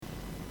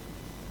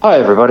Hi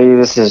everybody,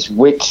 this is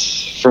Wit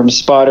from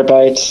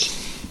Spiderbait.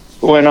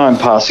 When I'm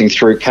passing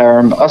through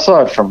Carrum,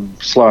 aside from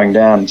slowing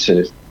down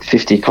to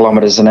 50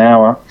 kilometres an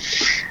hour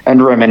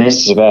and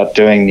reminisce about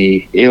doing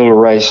the Eel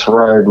Race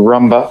Road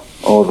Rumba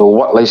or the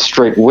Watley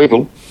Street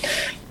Wiggle,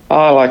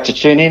 I like to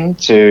tune in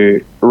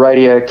to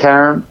Radio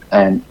Carrum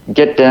and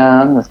get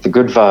down with the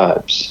good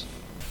vibes.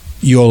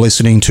 You're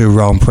listening to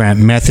Rowan Prant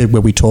Method,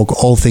 where we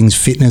talk all things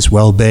fitness,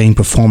 well-being,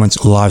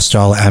 performance,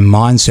 lifestyle and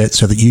mindset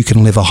so that you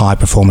can live a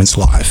high-performance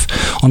life.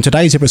 On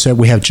today's episode,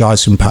 we have Jai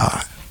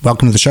Sumpar.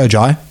 Welcome to the show,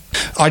 Jai.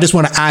 I just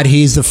want to add,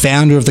 he's the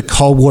founder of the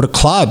Cold Water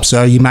Club,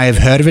 so you may have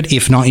heard of it.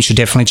 If not, you should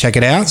definitely check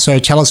it out. So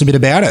tell us a bit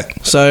about it.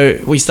 So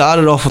we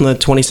started off on the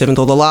 27th,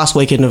 or the last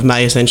weekend of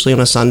May, essentially,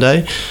 on a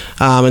Sunday,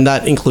 and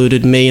that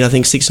included me and I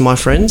think 6 of my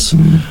friends.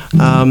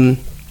 And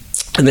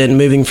then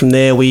moving from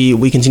there,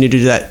 we continued to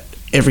do that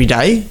every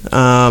day.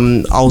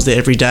 I was there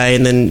every day,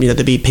 and then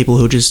there'd be people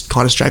who just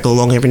kind of straggle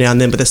along every now and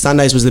then, but the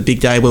Sundays was the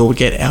big day where we'd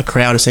get our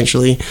crowd,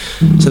 essentially.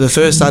 So the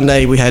first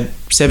Sunday we had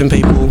 7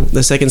 people,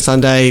 the second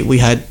Sunday we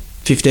had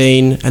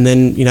 15, and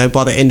then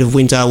by the end of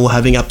winter we're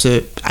having up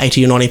to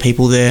 80 or 90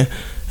 people there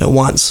at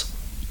once.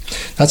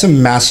 That's a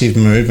massive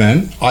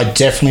movement. I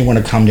definitely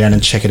want to come down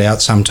and check it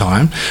out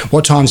sometime.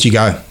 What times do you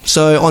go?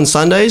 So on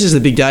Sundays is the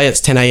big day. It's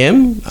 10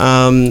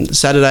 a.m.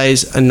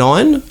 Saturdays are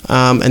 9,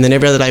 and then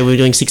every other day we're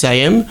doing 6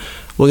 a.m.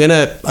 We're going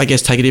to, I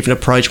guess, take a different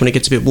approach when it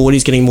gets a bit warm.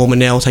 It's getting warmer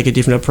now. We'll take a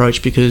different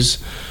approach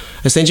because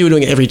essentially we're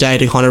doing it every day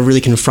to kind of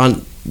really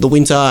confront the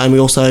winter, and we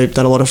also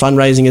done a lot of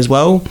fundraising as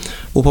well.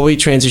 We'll probably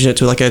transition it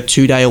to like a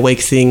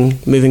 2-day-a-week thing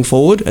moving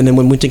forward, and then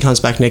when winter comes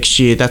back next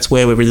year, that's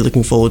where we're really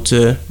looking forward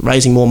to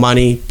raising more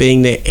money,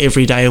 being there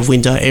every day of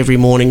winter, every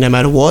morning, no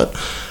matter what.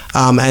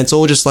 And it's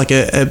all just like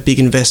a big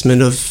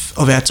investment of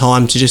our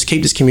time to just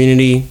keep this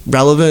community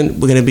relevant.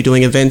 We're going to be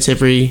doing events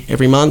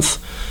every month.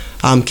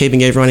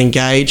 Keeping everyone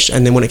engaged,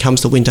 and then when it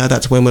comes to winter,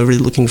 that's when we're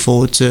really looking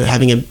forward to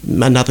having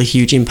another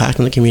huge impact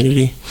on the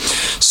community.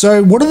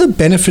 So what are the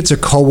benefits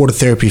of cold water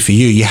therapy for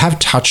you? You have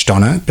touched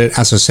on it, but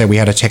as I said, we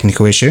had a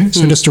technical issue.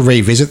 So just to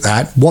revisit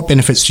that, what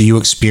benefits do you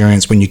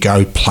experience when you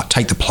go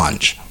take the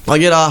plunge? I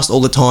get asked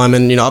all the time,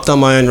 and I've done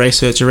my own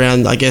research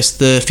around, I guess,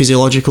 the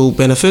physiological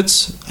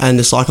benefits and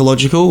the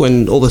psychological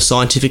and all the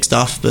scientific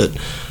stuff, but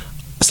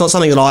it's not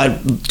something that I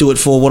do it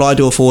for. What I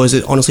do it for is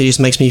it honestly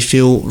just makes me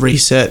feel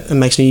reset and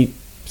makes me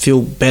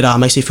feel better,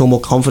 makes me feel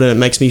more confident. It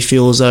makes me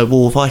feel as though,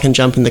 well, if I can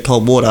jump in the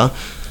cold water,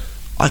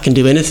 I can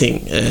do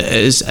anything.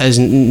 As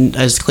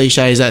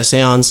cliche as that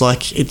sounds,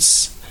 like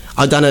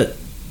I've done it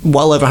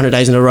well over 100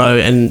 days in a row,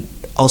 and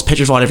I was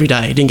petrified every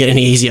day. It didn't get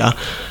any easier.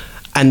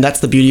 And that's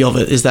the beauty of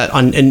it, is that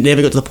I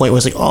never got to the point where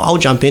it's like, oh, I'll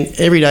jump in.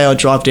 Every day I'd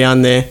drive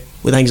down there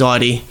with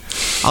anxiety.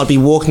 I'd be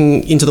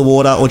walking into the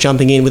water or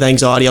jumping in with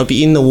anxiety. I'd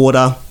be in the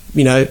water,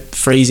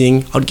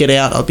 freezing. I'd get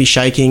out, I'd be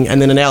shaking,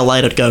 and then an hour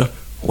later I'd go,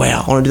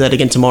 wow, I want to do that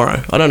again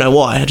tomorrow. I don't know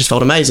why, I just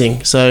felt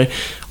amazing. So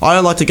I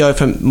don't like to go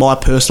from my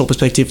personal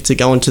perspective to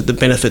go into the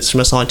benefits from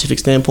a scientific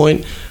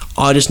standpoint.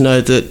 I just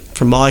know that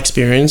from my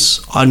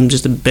experience, I'm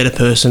just a better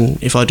person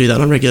if I do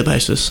that on a regular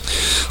basis.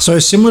 So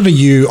similar to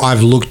you,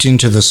 I've looked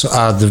into this,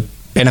 the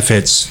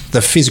benefits,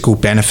 the physical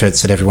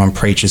benefits that everyone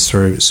preaches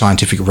through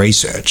scientific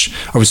research.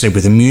 Obviously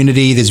with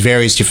immunity, there's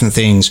various different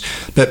things.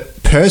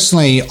 But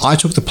personally, I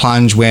took the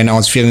plunge when I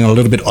was feeling a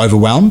little bit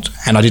overwhelmed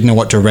and I didn't know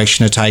what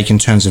direction to take in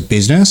terms of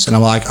business. And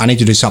I'm like, I need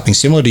to do something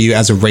similar to you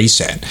as a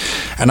reset.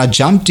 And I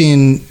jumped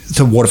in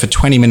the water for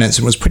 20 minutes.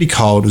 It was pretty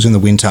cold. It was in the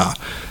winter.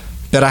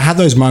 But I had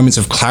those moments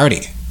of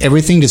clarity.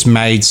 Everything just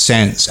made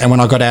sense. And when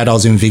I got out, I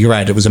was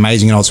invigorated. It was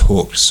amazing and I was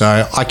hooked.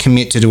 So I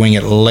commit to doing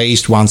at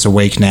least once a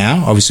week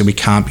now. Obviously, we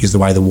can't because of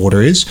the way the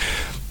water is.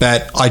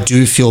 But I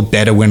do feel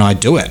better when I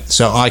do it.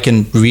 So I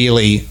can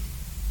really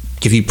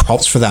give you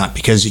props for that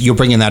because you're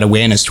bringing that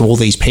awareness to all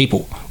these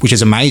people, which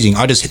is amazing.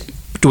 I just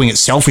doing it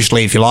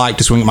selfishly, if you like,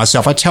 just doing it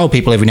myself. I tell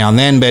people every now and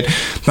then, but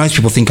most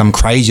people think I'm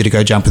crazy to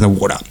go jump in the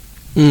water.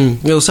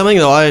 Well, something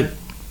that I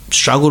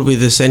struggled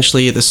with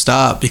essentially at the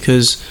start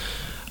because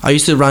I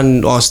used to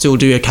run, or I still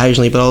do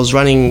occasionally, but I was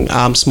running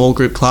small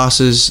group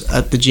classes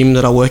at the gym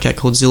that I work at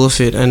called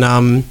ZillaFit,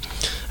 and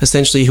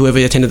essentially whoever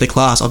attended the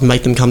class, I'd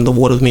make them come to the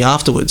water with me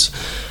afterwards.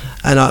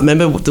 And I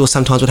remember there was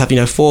sometimes I'd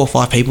have 4 or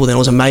 5 people, then it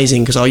was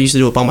amazing because I used to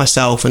do it by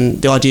myself,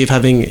 and the idea of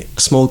having a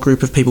small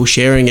group of people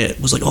sharing it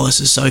was like, oh, this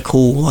is so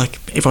cool, like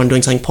everyone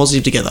doing something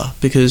positive together,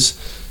 because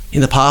in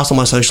the past all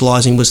my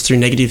socialising was through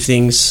negative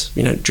things,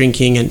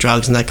 drinking and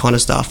drugs and that kind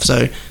of stuff.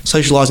 So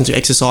socialising through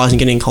exercise and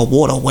getting in cold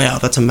water, wow,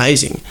 that's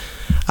amazing.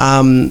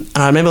 And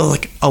I remember I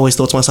always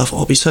thought to myself, oh,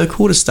 it'd be so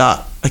cool to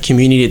start a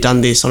community that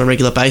done this on a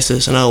regular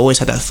basis. And I always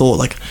had that thought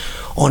like,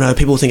 oh no,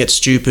 people think it's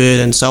stupid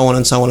and so on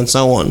and so on and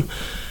so on.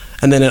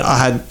 And then I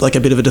had a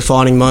bit of a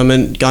defining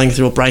moment going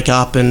through a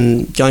breakup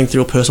and going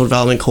through a personal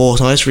development course.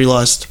 And I just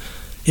realised,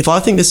 if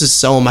I think this is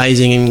so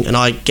amazing and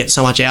I get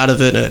so much out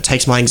of it and it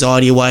takes my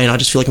anxiety away and I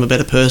just feel like I'm a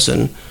better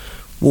person,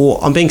 well,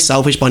 I'm being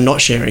selfish by not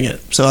sharing it.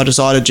 So I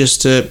decided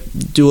just to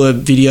do a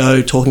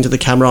video talking to the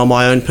camera on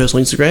my own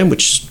personal Instagram,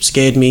 which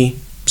scared me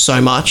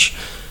so much,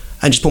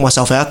 and just put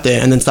myself out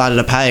there, and then started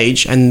a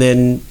page, and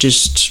then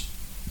just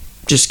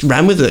just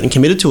ran with it and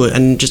committed to it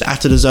and just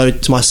acted as though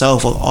to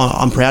myself,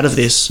 I'm proud of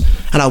this.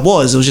 And I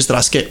was. It was just that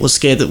I was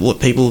scared that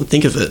what people would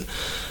think of it.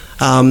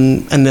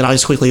 And then I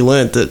just quickly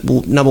learned that,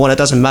 well, number one, it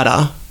doesn't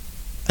matter.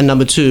 And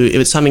number two,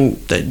 if it's something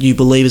that you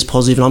believe is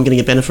positive and I'm going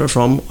to get benefit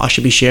from, I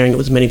should be sharing it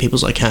with as many people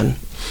as I can.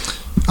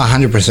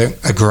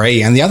 100%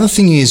 agree. And the other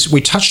thing is,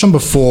 we touched on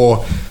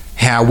before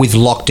how with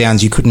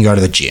lockdowns you couldn't go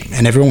to the gym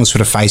and everyone was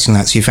sort of facing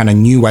that. So you found a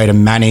new way to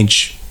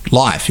manage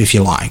life, if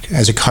you like,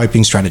 as a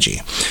coping strategy.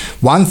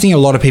 One thing a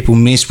lot of people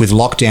miss with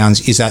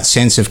lockdowns is that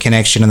sense of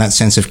connection and that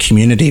sense of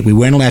community. We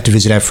weren't allowed to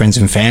visit our friends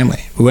and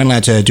family. We weren't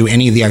allowed to do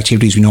any of the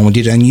activities we normally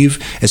did. And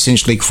you've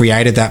essentially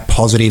created that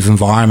positive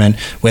environment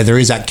where there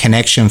is that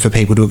connection for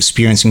people to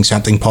experiencing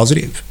something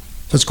positive.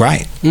 That's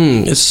great.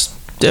 It's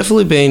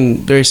definitely been a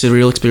very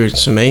surreal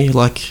experience for me.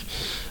 Like,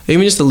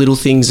 even just the little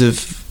things of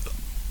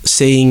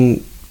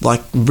seeing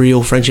like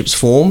real friendships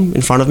form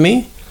in front of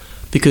me,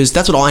 because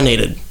that's what I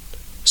needed.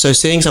 So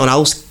seeing someone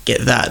else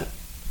get that,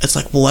 it's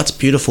like, well, that's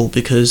beautiful,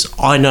 because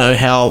I know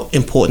how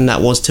important that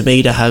was to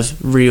me to have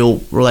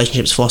real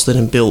relationships fostered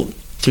and built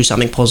through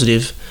something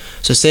positive.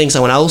 So seeing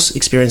someone else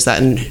experience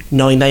that and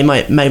knowing they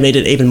may need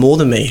it even more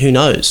than me, who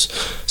knows?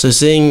 So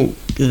seeing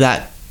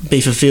that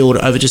be fulfilled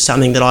over just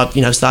something that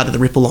I've started the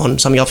ripple on,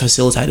 something I've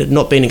facilitated,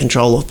 not been in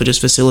control of, but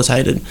just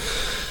facilitated,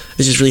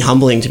 is just really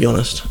humbling, to be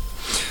honest.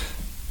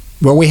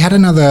 Well, we had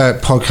another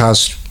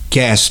podcast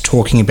guest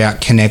talking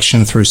about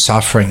connection through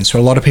suffering. So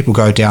a lot of people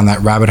go down that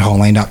rabbit hole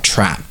and end up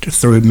trapped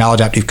through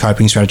maladaptive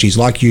coping strategies,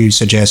 like you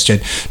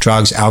suggested,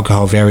 drugs,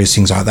 alcohol, various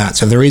things like that.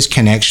 So there is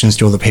connection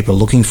still that people are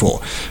looking for.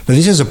 But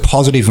this is a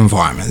positive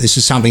environment. This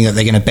is something that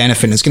they're going to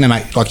benefit and it's going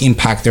to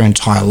impact their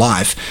entire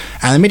life.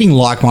 And they're meeting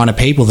like-minded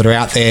people that are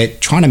out there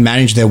trying to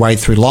manage their way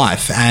through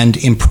life and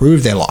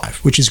improve their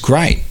life, which is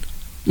great.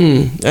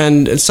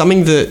 And it's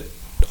something that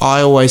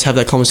I always have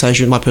that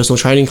conversation with my personal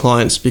training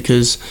clients,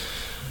 because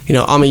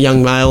I'm a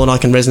young male and I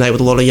can resonate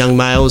with a lot of young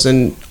males,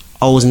 and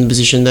I was in the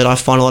position that I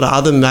find a lot of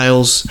other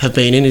males have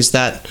been in, is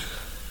that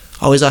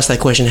I always ask that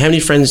question, how many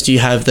friends do you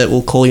have that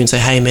will call you and say,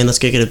 hey man, let's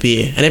go get a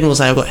beer? And everyone will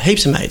say, I've got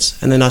heaps of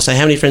mates. And then I say,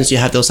 how many friends do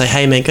you have? They'll say,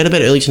 hey man, go to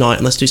bed early tonight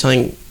and let's do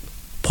something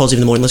positive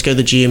in the morning. Let's go to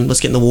the gym,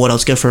 let's get in the water,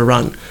 let's go for a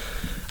run.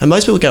 And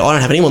most people go, I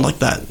don't have anyone like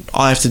that.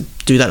 I have to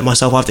do that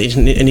myself. I have to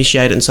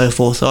initiate it and so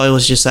forth. So I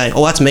always just say,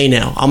 oh, that's me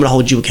now. I'm going to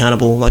hold you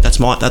accountable. Like that's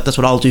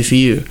what I'll do for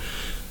you.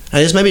 And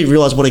it just made me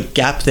realise what a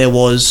gap there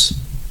was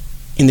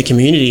in the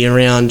community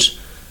around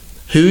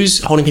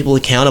who's holding people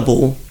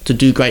accountable to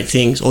do great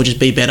things or just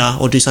be better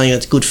or do something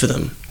that's good for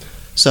them.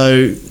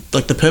 So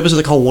like the purpose of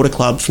the Cold Water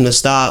Club from the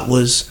start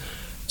was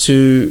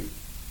to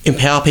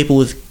empower people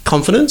with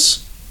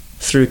confidence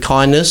through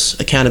kindness,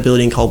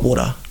 accountability and cold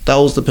water. That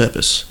was the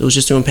purpose. It was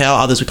just to empower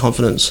others with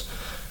confidence,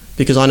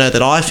 because I know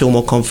that I feel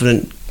more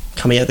confident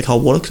coming out of the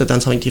cold water because I've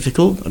done something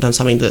difficult. I've done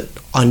something that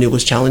I knew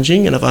was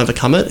challenging and I've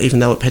overcome it, even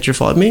though it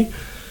petrified me.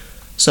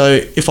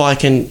 So if I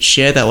can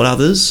share that with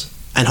others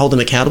and hold them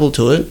accountable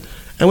to it,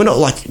 and we're not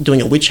like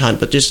doing a witch hunt,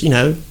 but just,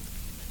 if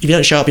you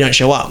don't show up, you don't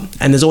show up.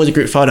 And there's always a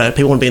group photo.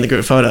 People want to be in the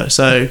group photo.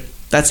 So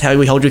that's how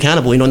we hold you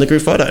accountable, in the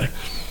group photo.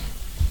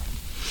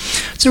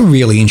 It's a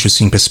really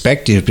interesting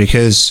perspective,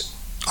 because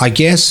I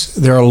guess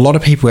there are a lot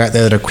of people out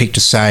there that are quick to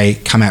say,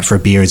 come out for a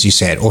beer, as you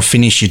said, or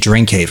finish your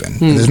drink even.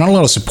 There's not a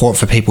lot of support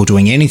for people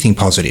doing anything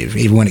positive,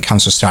 even when it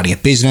comes to starting a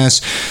business,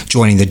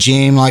 joining the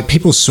gym. Like,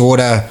 people sort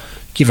of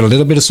give it a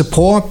little bit of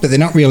support, but they're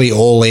not really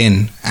all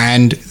in.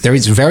 And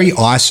it's very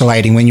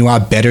isolating when you are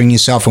bettering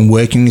yourself and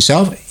working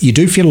yourself. You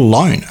do feel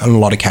alone in a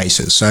lot of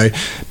cases. So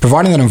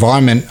providing that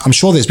environment, I'm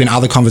sure there's been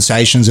other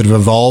conversations that have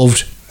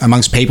evolved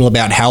amongst people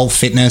about health,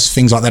 fitness,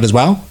 things like that as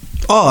well.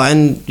 Oh,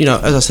 and,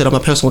 as I said, I'm a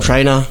personal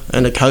trainer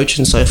and a coach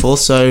and so forth.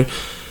 So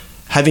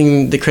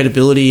having the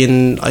credibility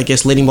and, I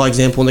guess, leading by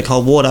example in the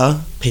cold water,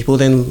 people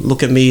then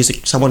look at me as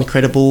someone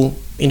credible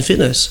in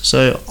fitness.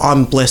 So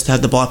I'm blessed to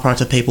have the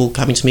byproduct of people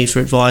coming to me for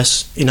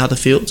advice in other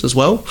fields as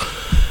well.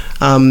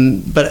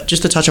 But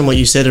just to touch on what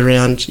you said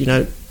around,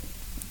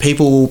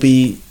 people will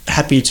be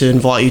happy to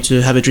invite you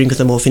to have a drink with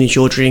them or finish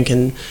your drink.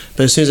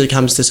 But as soon as it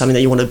comes to something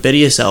that you want to better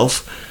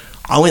yourself,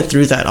 I went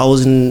through that. I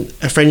was in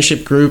a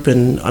friendship group,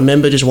 and I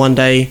remember just one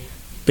day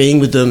being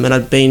with them, and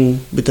I'd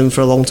been with them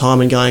for a long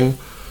time, and going,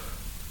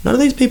 none of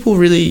these people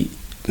really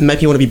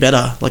make me want to be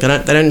better. Like, they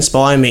don't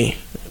inspire me,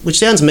 which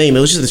sounds mean, but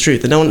it was just the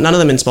truth. None of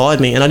them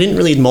inspired me, and I didn't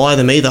really admire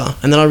them either.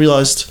 And then I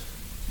realised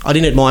I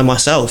didn't admire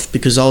myself,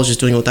 because I was just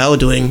doing what they were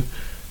doing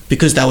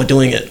because they were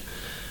doing it.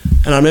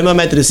 And I remember I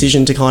made the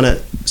decision to kind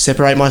of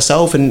separate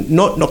myself and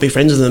not be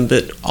friends with them,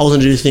 but I was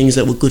going to do things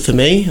that were good for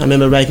me. I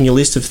remember making a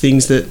list of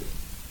things that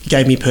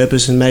gave me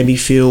purpose and made me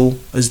feel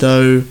as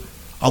though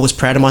I was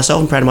proud of myself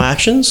and proud of my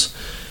actions.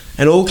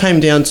 And it all came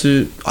down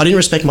to, I didn't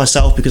respect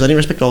myself because I didn't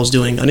respect what I was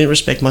doing. I didn't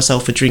respect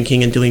myself for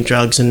drinking and doing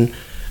drugs and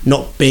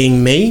not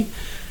being me.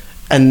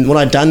 And when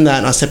I'd done that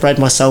and I separated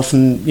myself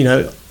from,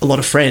 a lot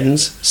of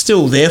friends,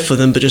 still there for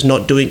them, but just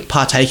not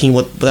partaking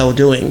what they were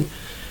doing,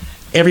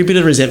 every bit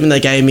of resentment they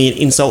gave me, an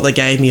insult they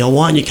gave me,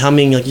 why aren't you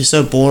coming? Like, you're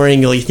so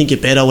boring, or you think you're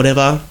better,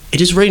 whatever. It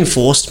just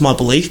reinforced my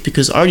belief,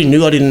 because I already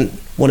knew I didn't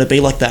want to be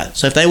like that.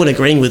 So if they weren't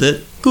agreeing with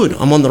it, good,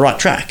 I'm on the right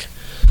track.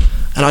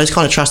 And I just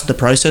kind of trusted the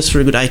process for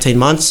a good 18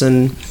 months.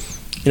 And,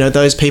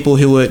 those people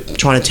who were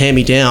trying to tear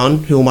me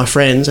down, who were my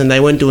friends, and they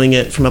weren't doing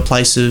it from a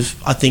place of,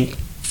 I think,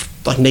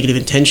 like negative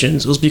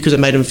intentions. It was because it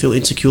made them feel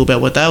insecure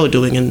about what they were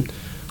doing. And,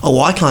 oh,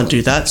 well, I can't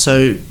do that,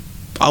 so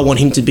I want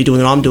him to be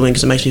doing what I'm doing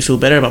because it makes me feel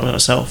better about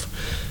myself.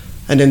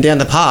 And then down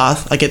the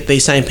path, I get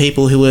these same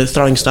people who are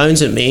throwing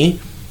stones at me,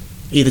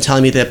 either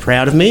telling me they're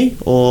proud of me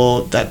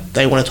or that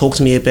they want to talk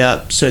to me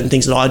about certain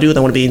things that I do, or they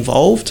want to be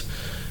involved.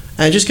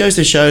 And it just goes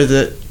to show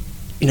that,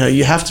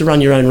 you have to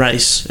run your own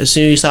race. As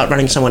soon as you start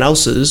running someone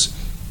else's,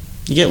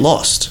 you get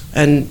lost.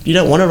 And you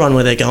don't want to run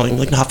where they're going,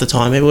 like half the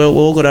time. We've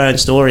all got our own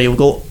story. We've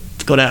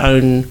got our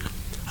own,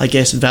 I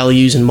guess,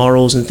 values and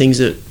morals and things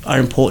that are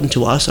important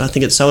to us. And I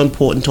think it's so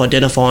important to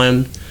identify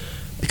them,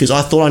 because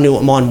I thought I knew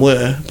what mine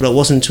were, but it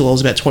wasn't until I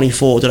was about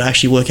 24 that I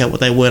actually work out what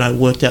they were, and I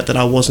worked out that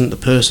I wasn't the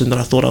person that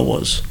I thought I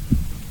was.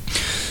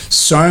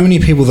 So many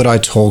people that I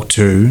talk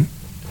to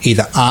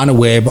either aren't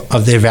aware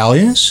of their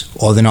values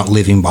or they're not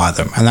living by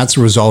them. And that's a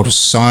result of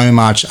so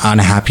much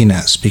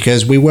unhappiness,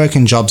 because we work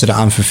in jobs that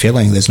are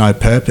unfulfilling. There's no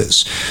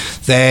purpose.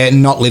 They're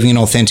not living an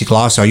authentic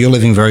lifestyle. You're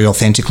living very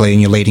authentically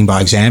and you're leading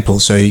by example.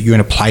 So you're in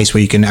a place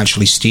where you can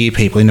actually steer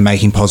people into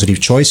making positive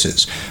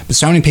choices. But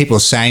so many people are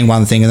saying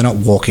one thing and they're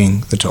not walking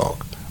the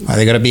talk.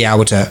 They've got to be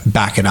able to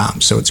back it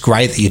up. So it's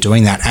great that you're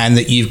doing that, and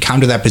that you've come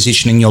to that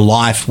position in your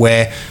life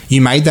where you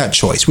made that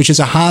choice, which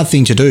is a hard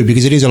thing to do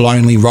because it is a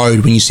lonely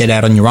road when you set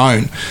out on your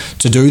own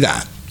to do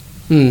that.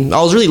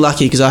 I was really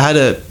lucky because I had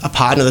a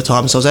partner at the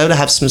time, so I was able to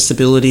have some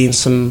stability and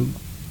some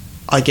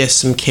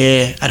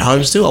care at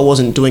home still. I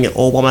wasn't doing it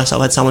all by myself.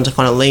 I had someone to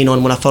kind of lean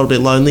on when I felt a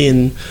bit lonely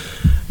and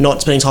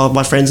not spending time with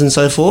my friends and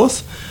so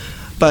forth.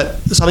 But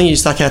something that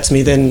stuck out to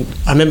me then,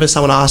 I remember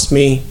someone asked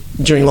me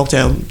during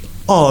lockdown,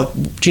 "Oh,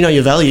 do you know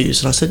your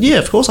values?" And I said, "Yeah,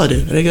 of course I do."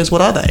 And he goes,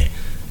 "What are they?"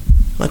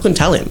 And I couldn't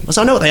tell him. I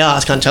said, "I know what they are, I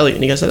just can't tell you."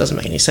 And he goes, "That doesn't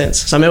make any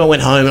sense." So I remember I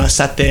went home and I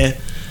sat there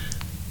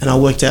and I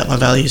worked out my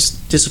values: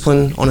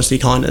 discipline, honesty,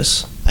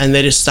 kindness. And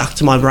they just stuck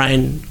to my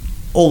brain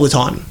all the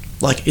time.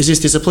 Like, is this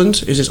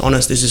disciplined? Is this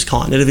honest? Is this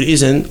kind? And if it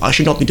isn't, I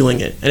should not be doing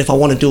it. And if I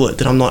want to do it,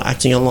 then I'm not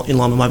acting in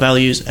line with my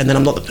values, and then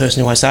I'm not the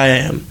person who I say I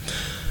am.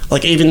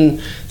 Like,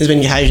 even there's been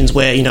occasions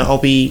where, I'll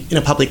be in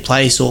a public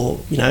place or,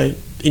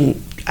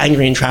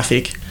 angry in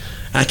traffic,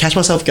 and I catch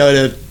myself go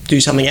to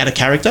do something out of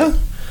character,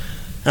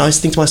 and I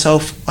just think to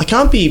myself, I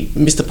can't be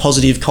Mr.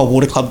 Positive Cold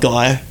Water Club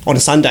guy on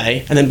a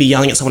Sunday and then be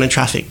yelling at someone in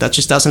traffic. That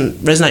just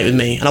doesn't resonate with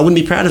me, and I wouldn't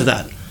be proud of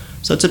that.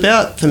 So it's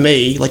about, for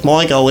me, like,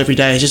 my goal every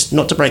day is just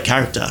not to break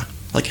character.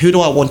 Like, who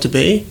do I want to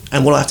be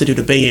and what do I have to do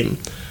to be him?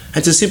 And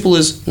it's as simple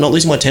as not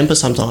losing my temper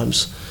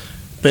sometimes.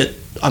 But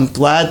I'm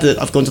glad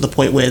that I've gone to the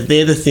point where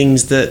they're the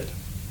things that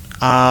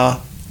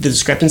are the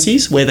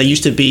discrepancies, where they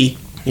used to be,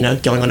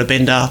 going on a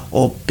bender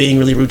or being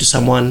really rude to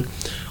someone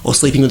or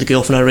sleeping with a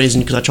girl for no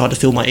reason because I tried to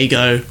fill my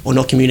ego, or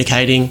not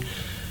communicating.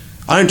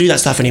 I don't do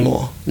that stuff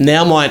anymore.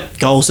 Now my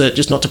goals are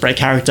just not to break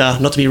character,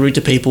 not to be rude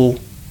to people.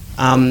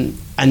 And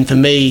for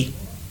me,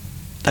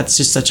 that's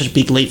just such a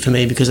big leap for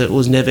me, because it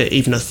was never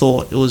even a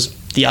thought. It was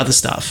the other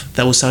stuff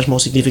that was so much more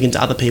significant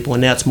to other people,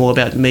 and now it's more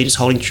about me just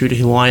holding true to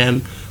who I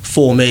am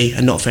for me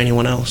and not for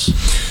anyone else.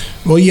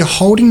 Well, you're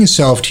holding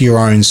yourself to your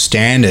own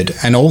standard,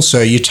 and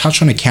also you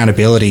touch on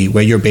accountability,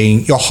 where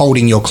you're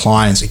holding your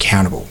clients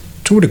accountable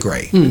to a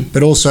degree,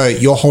 but also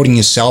you're holding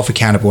yourself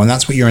accountable, and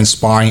that's what you're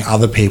inspiring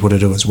other people to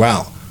do as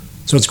well.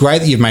 So it's great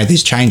that you've made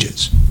these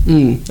changes.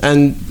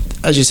 And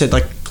as you said,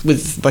 like,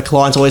 with my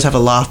clients, I always have a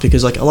laugh,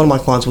 because like a lot of my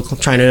clients will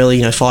train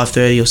early,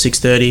 5:30 or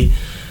 6:30,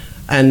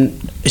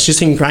 and it's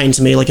just ingrained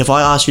to me. Like, if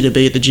I ask you to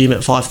be at the gym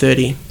at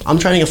 5:30, I'm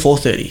training at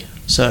 4:30.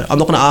 So I'm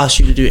not going to ask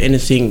you to do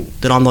anything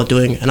that I'm not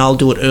doing, and I'll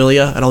do it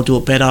earlier and I'll do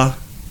it better,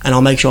 and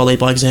I'll make sure I lead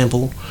by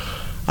example.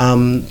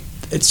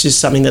 It's just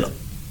something that,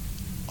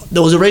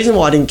 there was a reason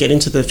why I didn't get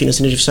into the fitness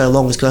industry for so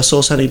long, is because I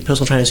saw so many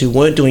personal trainers who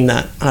weren't doing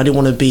that, and I didn't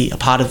want to be a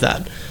part of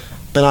that.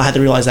 Then I had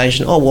the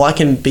realisation, I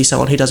can be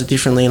someone who does it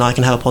differently, and I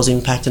can have a positive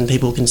impact, and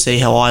people can see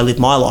how I live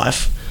my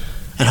life,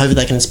 and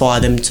hopefully they can inspire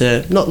them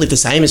to not live the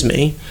same as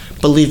me,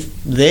 but live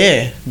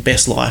their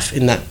best life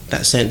in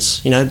that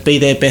sense, be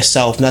their best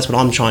self, and that's what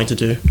I'm trying to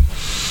do.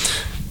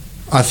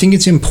 I think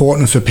it's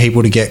important for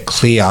people to get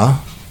clear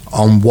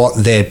on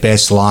what their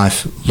best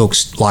life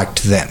looks like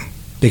to them,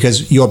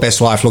 because your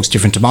best life looks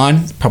different to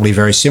mine, probably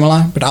very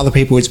similar, but other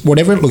people, it's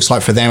whatever it looks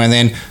like for them, and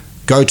then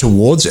go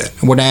towards it,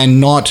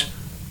 and not,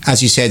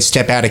 as you said,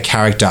 step out of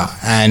character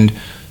and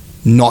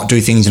not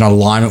do things in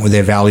alignment with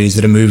their values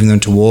that are moving them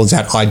towards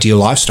that ideal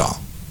lifestyle.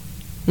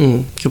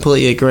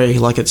 Completely agree.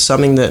 Like, it's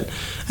something that,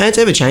 and it's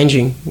ever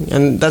changing,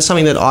 and that's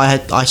something that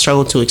I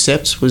struggled to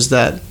accept, was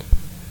that,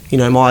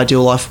 my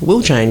ideal life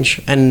will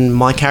change and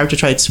my character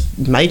traits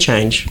may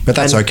change. But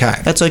that's okay.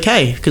 That's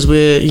okay, because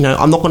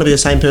I'm not going to be the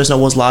same person I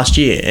was last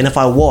year, and if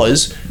I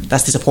was,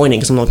 that's disappointing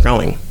because I'm not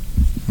growing.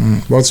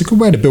 Well, it's a good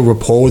way to build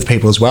rapport with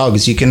people as well,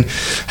 because you can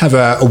have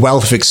a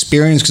wealth of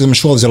experience, because I'm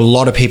sure there's a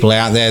lot of people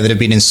out there that have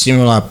been in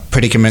similar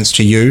predicaments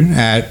to you,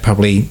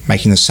 probably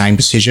making the same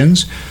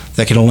decisions.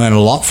 They can learn a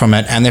lot from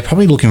it, and they're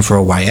probably looking for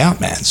a way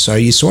out, man. So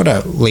you're sort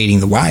of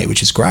leading the way,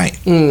 which is great.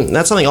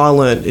 That's something I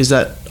learned, is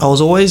that I was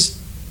always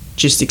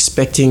just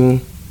expecting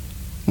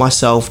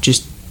myself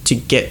just to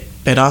get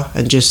better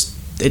and just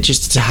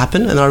to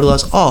happen, and I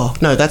realized, oh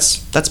no,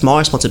 that's my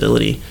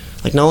responsibility.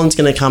 Like, no one's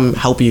going to come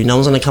help you. No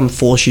one's going to come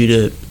force you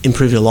to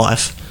improve your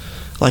life.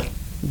 Like,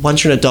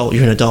 once you're an adult,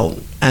 you're an adult.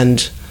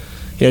 And,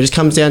 it just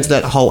comes down to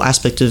that whole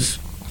aspect of,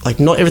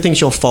 like, not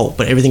everything's your fault,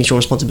 but everything's your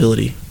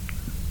responsibility.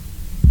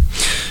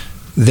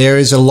 There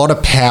is a lot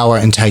of power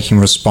in taking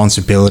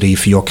responsibility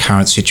for your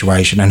current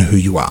situation and who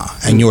you are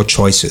and your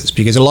choices,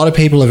 because a lot of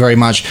people are very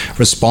much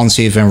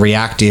responsive and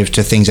reactive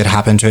to things that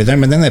happen to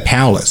them, and then they're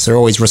powerless. They're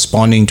always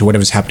responding to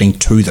whatever's happening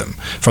to them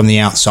from the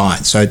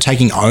outside. So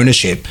taking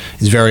ownership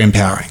is very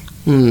empowering.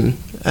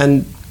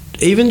 And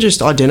even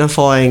just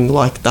identifying,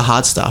 like, the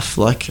hard stuff,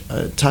 like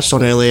I touched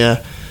on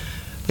earlier,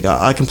 like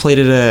I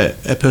completed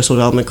a personal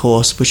development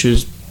course, which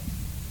was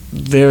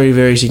very,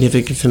 very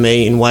significant for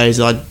me in ways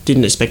that I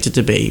didn't expect it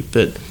to be.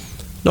 But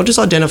not just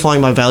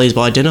identifying my values,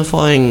 but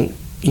identifying,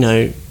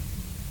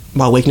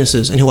 my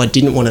weaknesses and who I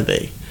didn't want to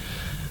be.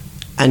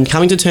 And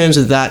coming to terms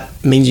with that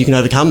means you can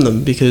overcome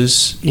them,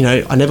 because,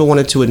 I never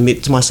wanted to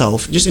admit to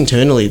myself, just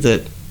internally,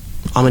 that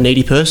I'm a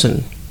needy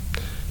person,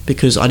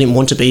 because I didn't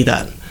want to be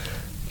that.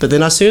 But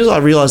then as soon as I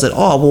realised that,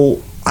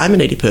 I'm a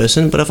needy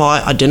person, but if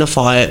I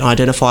identify it and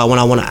identify when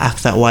I want to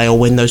act that way or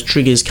when those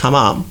triggers come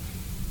up,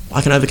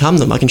 I can overcome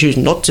them. I can choose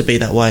not to be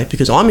that way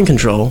because I'm in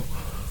control.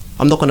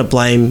 I'm not going to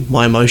blame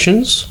my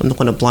emotions. I'm not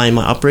going to blame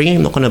my upbringing.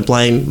 I'm not going to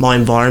blame my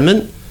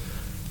environment.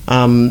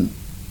 I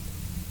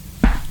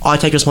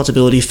take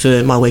responsibility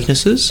for my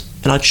weaknesses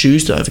and I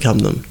choose to overcome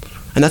them.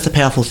 And that's a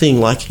powerful thing.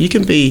 Like, you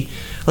can be,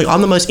 like,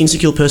 I'm the most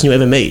insecure person you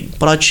ever meet,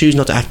 but I choose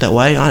not to act that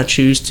way. I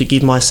choose to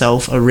give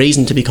myself a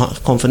reason to be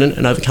confident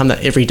and overcome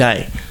that every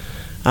day.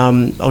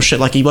 I'll show,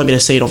 like, you won't be able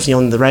to see it obviously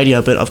on the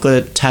radio, but I've got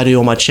a tattoo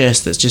on my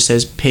chest that just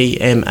says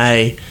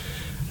PMA,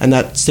 and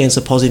that stands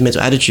for positive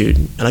mental attitude.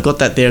 And I got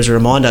that there as a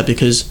reminder,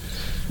 because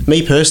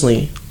me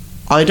personally,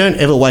 I don't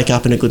ever wake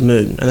up in a good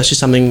mood, and that's just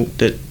something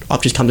that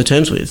I've just come to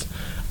terms with.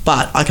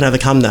 But I can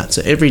overcome that.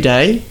 So every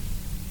day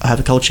I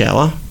have a cold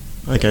shower,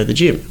 I go to the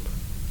gym.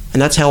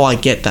 And that's how I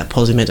get that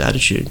positive mental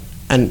attitude.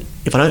 And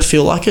if I don't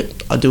feel like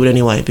it, I do it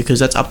anyway, because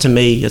that's up to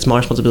me. It's my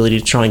responsibility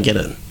to try and get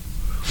it.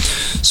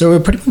 So we're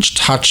pretty much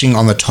touching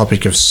on the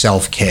topic of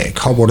self-care,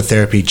 cold water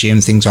therapy,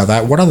 gym, things like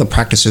that. What other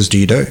practices do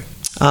you do?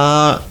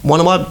 One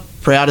of my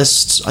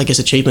proudest,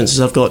 achievements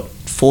is I've got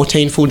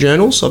 14 full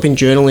journals. I've been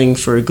journaling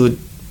for a good,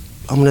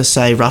 I'm going to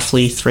say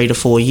roughly 3 to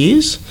 4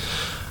 years.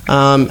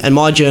 And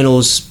my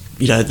journals,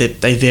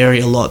 they vary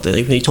a lot.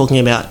 You're talking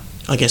about,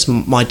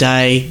 my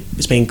day,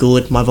 it's been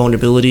good, my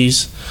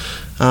vulnerabilities.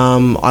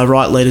 I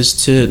write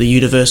letters to the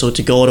universe or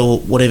to God or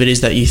whatever it is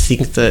that you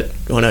think that,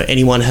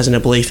 anyone has a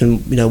belief in,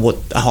 what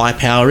a higher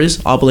power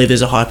is. I believe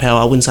there's a higher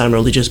power. I wouldn't say I'm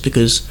religious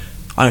because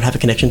I don't have a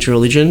connection to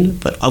religion,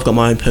 but I've got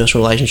my own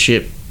personal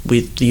relationship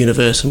with the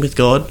universe and with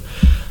God.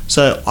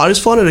 So I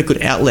just find it a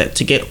good outlet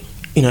to get,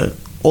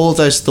 all of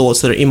those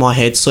thoughts that are in my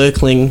head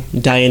circling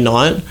day and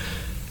night,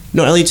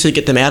 not only to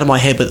get them out of my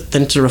head, but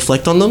then to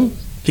reflect on them.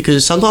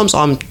 Because sometimes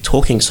I'm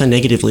talking so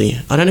negatively,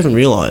 I don't even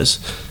realise.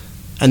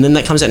 And then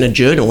that comes out in a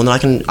journal, and I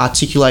can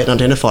articulate and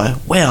identify,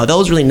 wow, that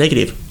was really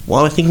negative.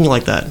 Why am I thinking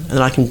like that? And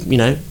then I can,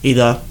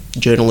 either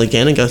journal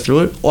again and go through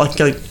it, or I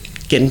can go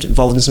get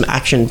involved in some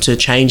action to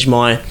change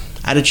my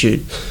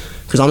attitude.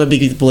 Because I'm a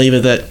big believer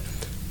that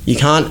you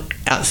can't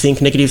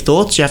outthink negative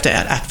thoughts, you have to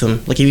outact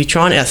them. Like, if you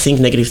try and outthink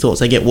negative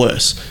thoughts, they get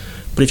worse.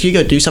 But if you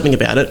go do something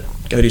about it,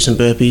 go do some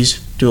burpees,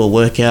 do a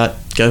workout,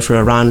 go for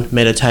a run,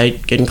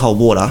 meditate, get in cold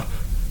water,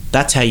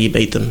 that's how you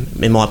beat them,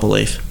 in my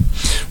belief.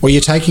 Well, you're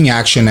taking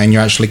action and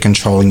you're actually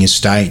controlling your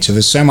state. So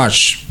there's so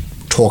much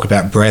talk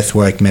about breath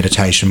work,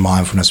 meditation,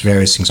 mindfulness,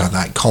 various things like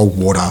that, cold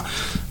water.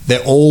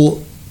 They're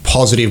all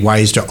positive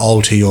ways to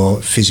alter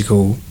your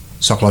physical,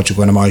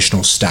 psychological and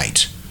emotional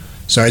state.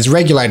 So it's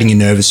regulating your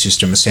nervous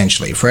system,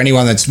 essentially. For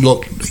anyone that's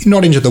not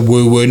into the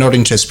woo-woo, not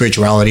into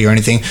spirituality or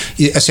anything,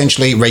 you're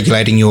essentially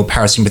regulating your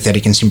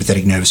parasympathetic and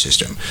sympathetic nervous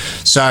system.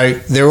 So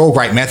they're all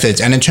great methods.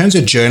 And in terms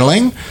of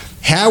journaling,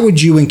 how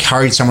would you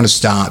encourage someone to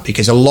start?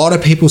 Because a lot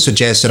of people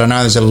suggest that, I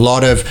know there's a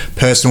lot of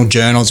personal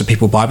journals that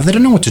people buy, but they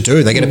don't know what to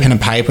do. They get a pen and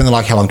paper and they're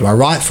like, how long do I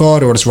write for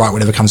it? Or just write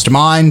whatever comes to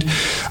mind.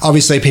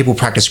 Obviously, people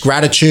practice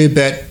gratitude,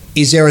 but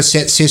is there a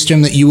set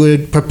system that you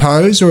would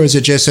propose, or is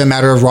it just a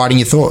matter of writing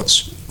your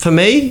thoughts? For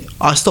me,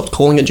 I stopped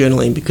calling it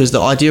journaling because the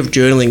idea of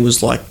journaling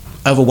was like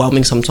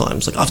overwhelming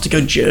sometimes. Like, I have to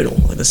go journal.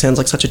 Like, that sounds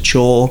like such a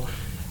chore.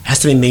 It has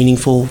to be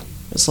meaningful.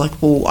 It's like,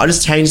 well, I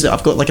just changed it.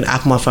 I've got like an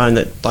app on my phone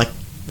that like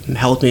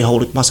helps me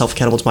hold myself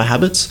accountable to my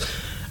habits.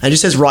 And it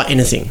just says write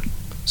anything.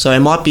 So it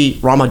might be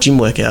write my gym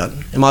workout.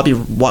 It might be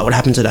write what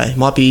happened today. It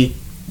might be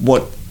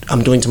what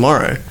I'm doing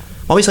tomorrow.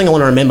 It might be something I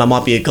want to remember. It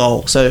might be a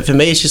goal. So for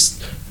me, it's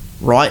just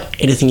write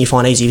anything you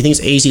find easy. If you think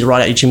it's easy to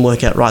write out your gym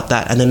workout, write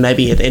that, and then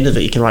maybe at the end of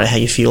it you can write out how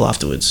you feel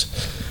afterwards.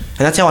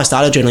 And that's how I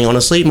started journaling,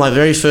 honestly. My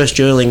very first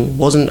journaling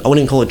I wouldn't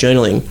even call it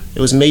journaling.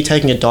 It was me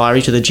taking a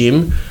diary to the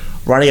gym,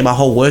 writing out my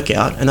whole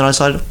workout, and then I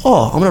decided,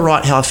 I'm going to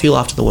write how I feel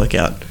after the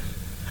workout.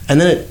 And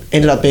then it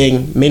ended up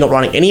being me not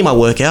writing any of my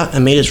workout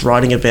and me just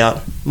writing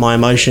about my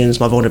emotions,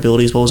 my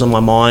vulnerabilities, what was on my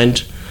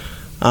mind.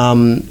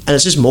 And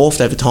it's just morphed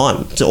over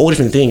time to all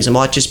different things. It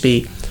might just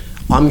be,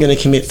 I'm going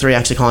to commit 3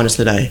 acts of kindness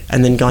today,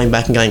 and then going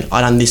back and going,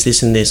 I done this,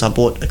 this, and this. I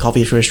bought a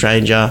coffee for a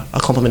stranger. I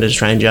complimented a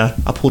stranger.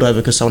 I pulled over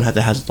because someone had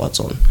their hazard lights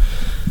on.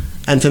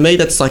 And for me,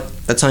 that's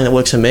something that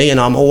works for me. And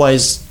I'm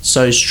always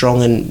so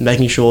strong in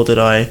making sure that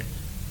I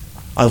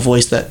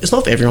voice that. It's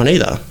not for everyone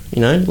either.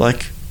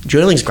 Like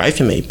journaling's great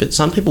for me, but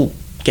some people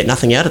get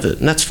nothing out of it,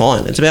 and that's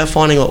fine. It's about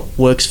finding what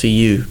works for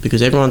you,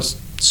 because everyone's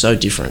so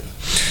different.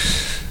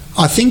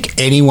 I think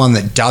anyone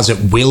that does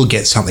it will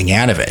get something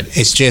out of it.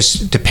 It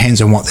just depends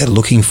on what they're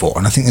looking for.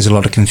 And I think there's a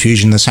lot of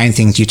confusion. The same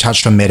things you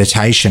touched on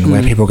meditation,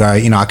 where people go,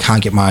 I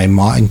can't get my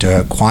mind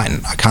to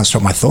quieten. I can't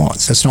stop my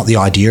thoughts. That's not the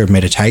idea of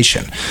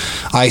meditation.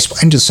 I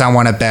explained to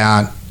someone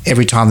about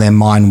every time their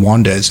mind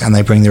wanders and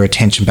they bring their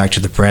attention back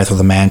to the breath or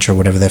the mantra or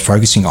whatever they're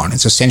focusing on,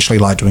 it's essentially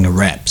like doing a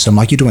rep. So I'm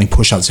like, you're doing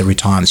push-ups every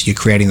time, so you're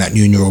creating that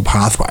new neural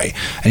pathway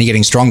and you're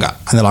getting stronger.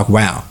 And they're like,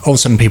 wow, all of a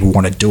sudden people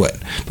want to do it.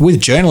 But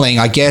with journaling,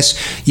 I guess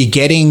you're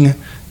getting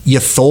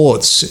your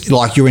thoughts,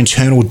 like your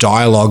internal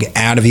dialogue,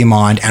 out of your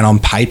mind and on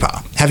paper.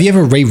 Have you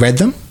ever reread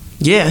them?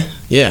 Yeah.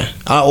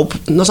 Not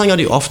something I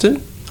do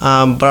often,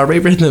 but I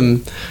reread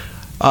them.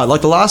 Like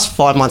the last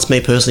 5 months,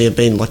 me personally, have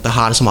been like the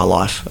hardest of my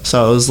life.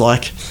 So it was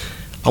like,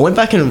 I went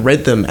back and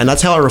read them, and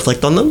that's how I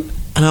reflect on them.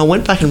 And I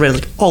went back and read,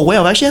 like, oh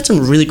wow, I've actually had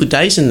some really good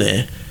days in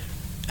there.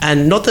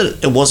 And not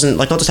that it wasn't,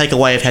 like, not to take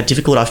away of how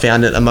difficult I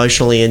found it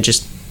emotionally and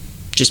just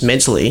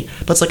mentally,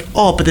 but it's like,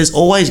 but there's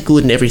always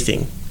good in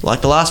everything.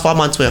 Like the last 5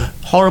 months were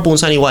horrible in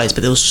so many ways,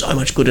 but there was so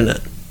much good in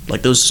it.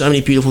 Like there was so many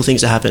beautiful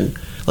things that happened.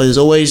 Like there's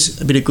always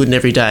a bit of good in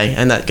every day,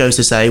 and that goes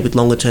to say with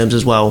longer terms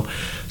as well.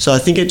 So I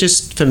think it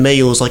just, for me,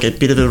 it was like a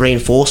bit of a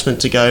reinforcement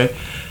to go,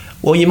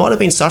 well, you might have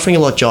been suffering a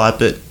lot, Jai,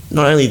 but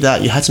not only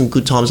that, you had some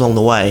good times along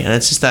the way. And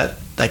it's just that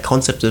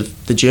concept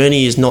of the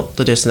journey is not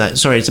the destination.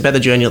 Sorry, it's about the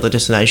journey, not the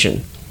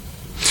destination.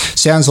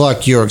 Sounds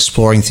like you're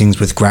exploring things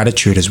with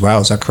gratitude as well.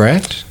 Is that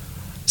correct?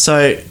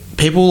 So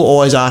people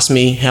always ask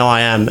me how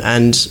I am,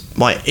 and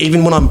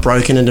even when I'm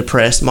broken and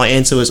depressed, my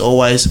answer is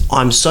always,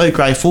 I'm so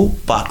grateful,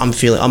 but I'm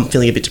feeling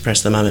a bit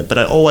depressed at the moment. But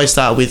I always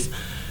start with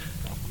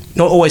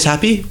not always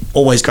happy,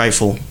 always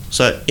grateful.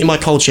 So in my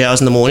cold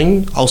showers in the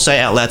morning, I'll say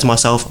out loud to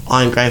myself,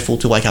 I'm grateful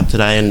to wake up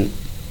today, and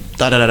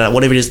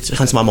whatever it is that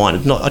comes to my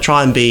mind. I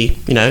try and be,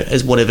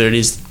 as whatever it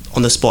is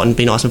on the spot and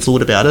be nice and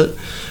fluid about it.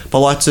 But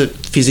I like to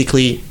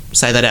physically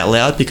say that out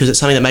loud because it's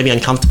something that may be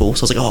uncomfortable.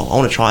 So I was like, I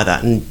want to try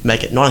that and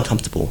make it not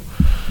uncomfortable.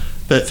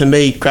 But for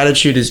me,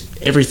 gratitude is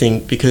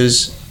everything,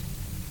 because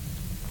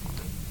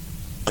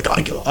like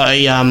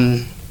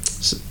I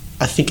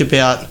think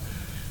about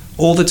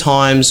all the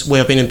times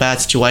where I've been in bad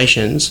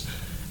situations,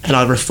 and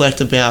I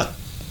reflect about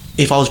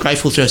if I was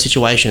grateful through those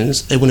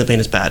situations, it wouldn't have been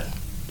as bad.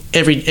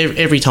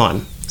 Every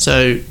time.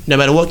 So no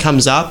matter what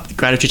comes up,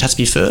 gratitude has to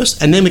be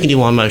first, and then we can deal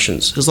with my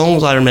emotions, as long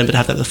as I remember to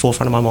have that at the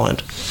forefront of my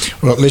mind.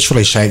 Well, it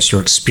literally shapes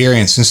your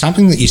experience. And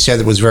something that you said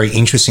that was very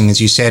interesting is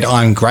you said,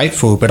 I'm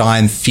grateful, but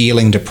I'm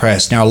feeling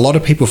depressed. Now, a lot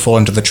of people fall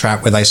into the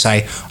trap where they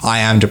say, I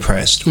am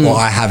depressed or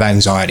I have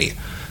anxiety.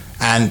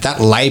 And that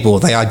label,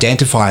 they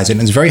identify as it,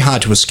 and it's very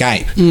hard to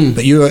escape.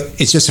 But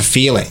it's just a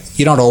feeling.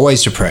 You're not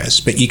always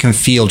depressed, but you can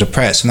feel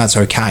depressed, and that's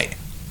okay.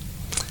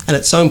 And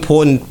it's so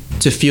important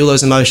to feel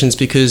those emotions,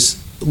 because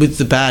with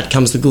the bad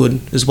comes the good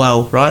as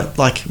well, right?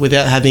 Like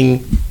without having,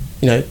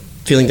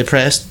 feeling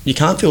depressed, you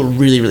can't feel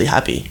really, really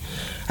happy.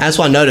 And that's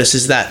what I noticed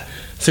is that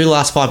through the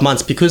last 5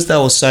 months, because they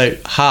were so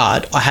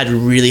hard, I had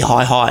really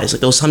high highs.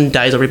 Like there were some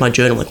days I read my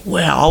journal, like,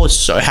 wow, I was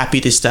so happy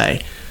this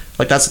day.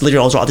 Like that's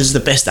literally, I was like, this is the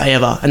best day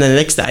ever. And then the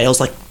next day I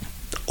was like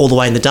all the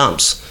way in the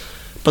dumps.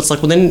 But it's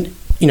like, well then,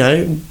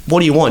 what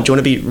do you want? Do you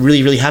want to be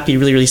really, really happy,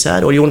 really, really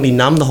sad? Or do you want to be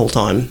numb the whole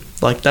time?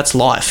 Like that's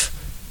life.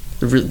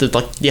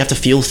 Like you have to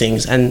feel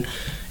things, and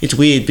it's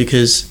weird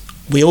because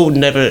we all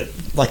never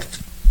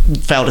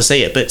fail to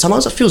see it, but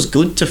sometimes it feels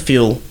good to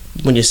feel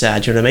when you're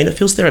sad. You know what I mean? It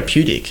feels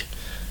therapeutic,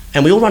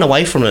 and we all run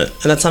away from it.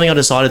 And that's something I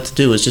decided to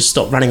do, is just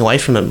stop running away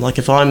from it. Like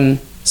if I'm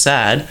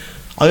sad,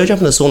 I go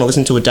jump in the sauna,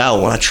 listen to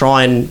Adele, and I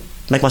try and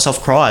make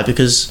myself cry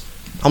because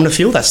I'm gonna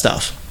feel that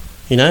stuff.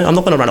 I'm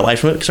not gonna run away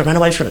from it, because I ran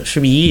away from it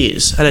for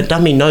years and it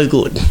done me no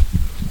good.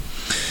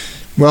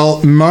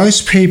 Well,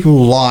 most people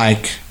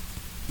like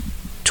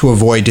to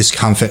avoid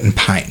discomfort and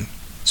pain.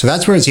 So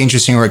that's where it's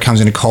interesting, where it comes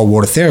into cold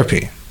water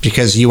therapy,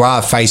 because you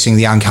are facing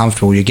the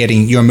uncomfortable.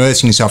 You're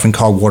immersing yourself in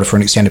cold water for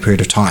an extended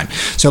period of time.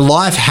 So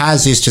life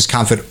has this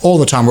discomfort all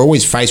the time. We're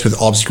always faced with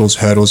obstacles,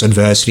 hurdles,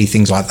 adversity,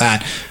 things like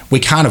that.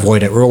 We can't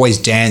avoid it. We're always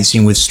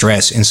dancing with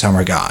stress in some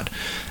regard.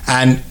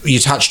 And you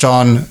touched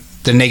on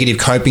the negative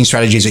coping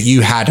strategies that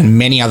you had and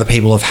many other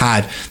people have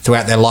had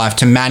throughout their life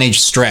to manage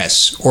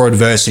stress or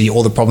adversity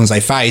or the problems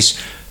they face.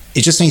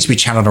 it just needs to be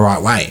channeled the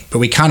right way. But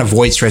we can't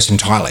avoid stress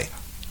entirely.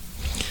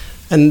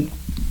 And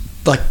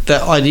like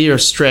the idea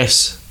of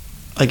stress,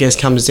 I guess,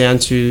 comes down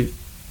to,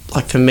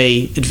 like for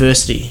me,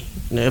 adversity.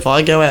 You know, if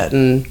I go out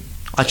and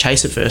I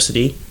chase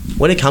adversity,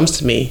 when it comes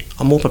to me,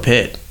 I'm more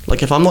prepared.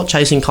 Like if I'm not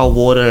chasing cold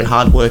water and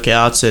hard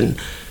workouts and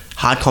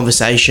hard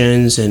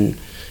conversations and,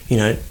 you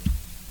know,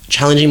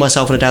 challenging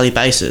myself on a daily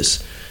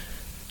basis,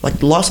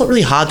 like life's not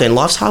really hard then.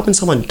 Life's hard when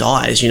someone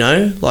dies, you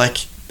know? Like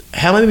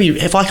how maybe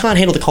if I can't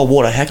handle the cold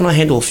water, how can I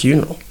handle a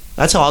funeral?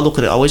 That's how I look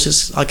at it. I always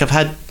just, like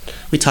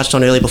we touched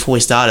on earlier before we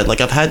started,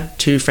 like I've had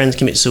 2 friends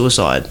commit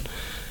suicide.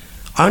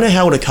 I don't know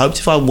how I would have coped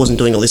if I wasn't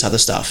doing all this other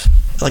stuff.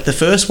 Like the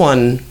first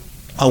one,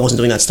 I wasn't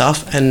doing that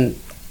stuff and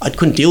I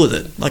couldn't deal with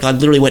it. Like I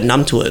literally went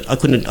numb to it. I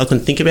couldn't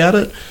think about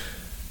it.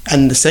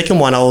 And the second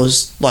one, I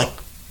was like,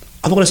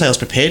 I'm not going to say I was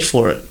prepared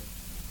for it,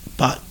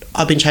 but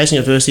I've been chasing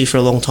adversity for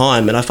a long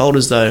time and I felt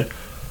as though,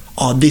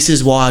 oh, this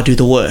is why I do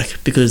the work,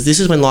 because this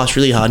is when life's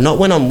really hard. Not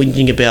when I'm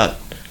whinging about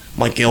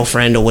my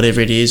girlfriend or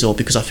whatever it is, or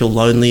because I feel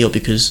lonely, or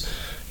because,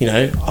 you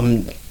know,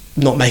 I'm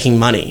not making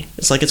money.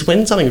 It's like, it's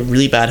when something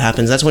really bad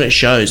happens, that's when it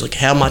shows, like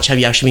how much have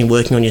you actually been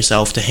working on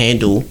yourself to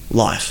handle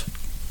life.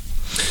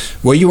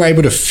 Were you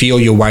able to feel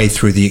your way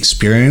through the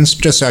experience?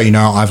 Just so you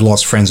know, I've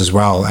lost friends as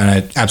well,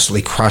 and it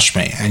absolutely crushed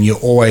me. And you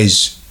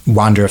always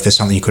wonder if there's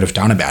something you could have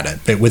done about it.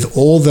 But with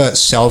all the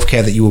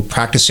self-care that you were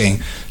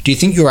practicing, do you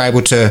think you were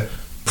able to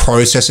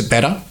process it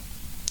better?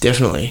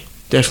 Definitely,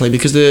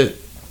 because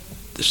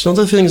some of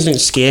the feelings didn't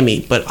scare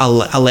me, but I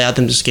allowed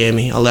them to scare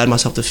me. I allowed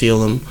myself to feel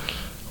them.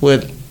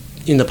 Where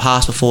in the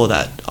past before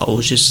that, I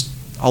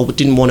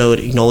didn't want to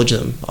acknowledge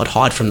them. I'd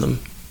hide from them.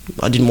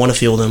 I didn't want to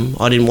feel them.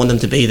 I didn't want them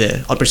to be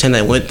there. I'd pretend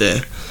they weren't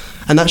there.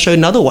 And that showed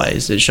in other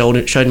ways. It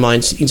showed my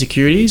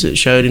insecurities. It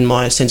showed in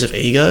my sense of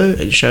ego.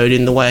 It showed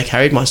in the way I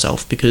carried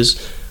myself, because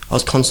I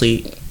was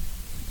constantly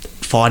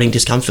fighting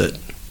discomfort.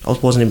 I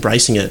wasn't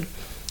embracing it.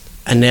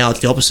 And now it's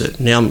the opposite.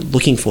 Now I'm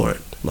looking for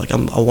it. Like I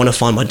want to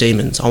find my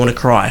demons. I want to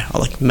cry.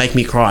 Make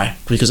me cry,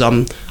 because I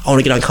want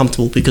to get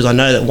uncomfortable, because I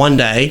know that one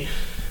day,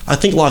 I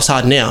think life's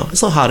hard now.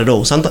 It's not hard at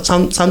all. Some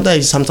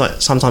days,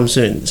 sometime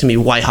soon, it's going to be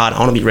way harder. I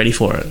want to be ready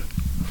for it.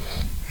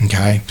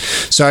 Okay.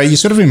 So you're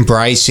sort of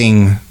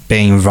embracing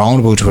being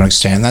vulnerable to an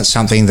extent. That's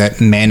something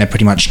that men are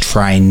pretty much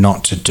trained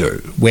not to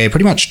do. We're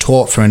pretty much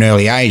taught from an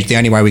early age the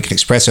only way we can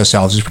express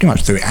ourselves is pretty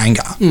much through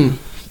anger.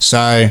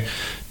 So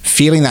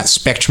feeling that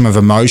spectrum of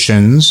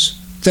emotions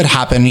that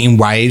happen in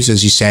waves,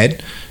 as you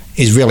said,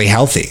 is really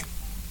healthy.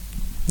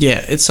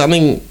 Yeah, it's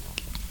something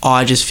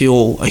I just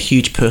feel a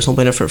huge personal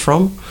benefit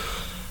from,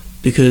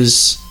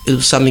 because it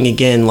was something,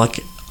 again, like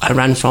I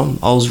ran from.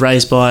 I was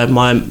raised by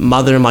my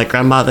mother and my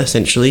grandmother,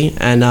 essentially,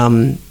 and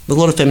a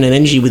lot of feminine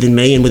energy within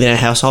me and within our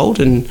household.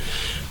 And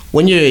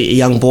when you're a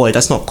young boy,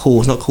 that's not cool.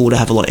 It's not cool to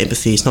have a lot of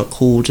empathy. It's not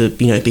cool to,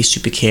 you know, be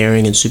super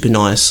caring and super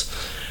nice.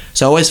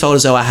 So I always felt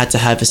as though I had to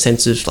have a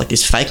sense of like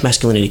this fake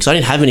masculinity, because I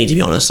didn't have any, to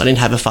be honest. I didn't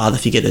have a father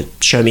figure to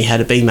show me how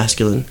to be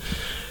masculine.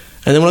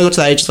 And then when I got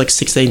to the age of like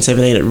 16,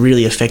 17, it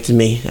really affected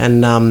me.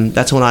 And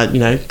that's when I, you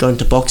know, got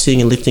into boxing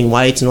and lifting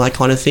weights and all that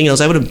kind of thing. I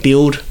was able to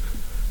build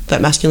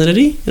that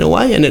masculinity in a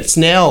way. And it's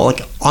now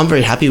like, I'm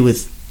very happy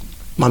with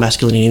my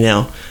masculinity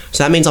now.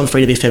 So that means I'm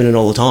free to be feminine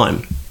all the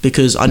time,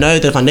 because I know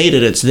that if I need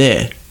it, it's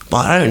there.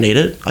 But I don't need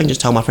it. I can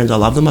just tell my friends I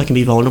love them. I can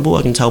be vulnerable.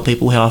 I can tell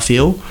people how I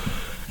feel.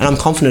 And I'm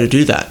confident to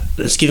do that.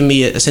 It's given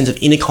me a sense of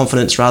inner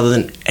confidence rather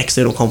than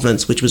external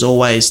confidence, which was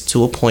always,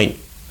 to a point,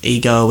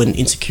 ego and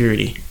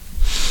insecurity.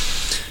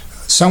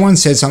 Someone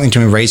said something to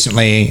me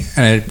recently,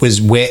 and it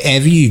was,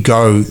 wherever you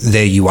go,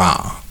 there you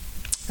are.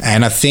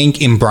 And I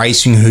think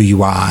embracing who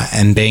you are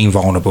and being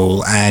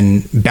vulnerable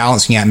and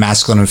balancing out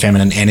masculine and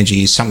feminine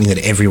energy is something that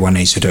everyone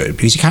needs to do,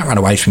 because you can't run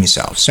away from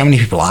yourself. So many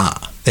people are.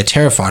 They're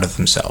terrified of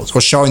themselves or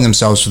showing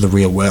themselves to the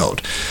real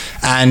world.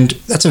 And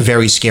that's a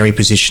very scary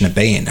position to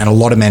be in. And a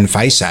lot of men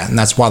face that. And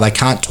that's why they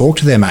can't talk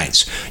to their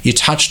mates. You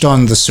touched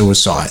on the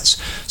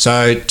suicides.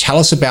 So tell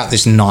us about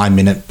this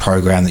 9-minute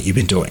program that you've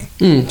been doing.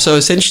 So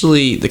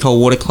essentially, the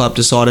Cold Water Club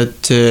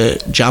decided to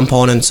jump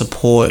on and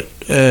support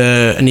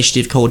an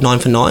initiative called 9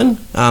 for 9.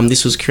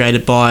 This was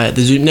created by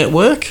the Zoom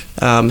Network,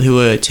 who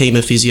are a team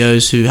of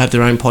physios who have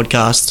their own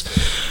podcast.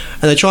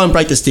 And they try and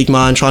break the stigma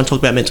and try and talk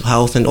about mental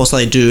health, and also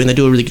they do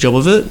a really good job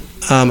of it.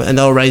 And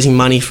they were raising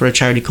money for a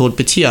charity called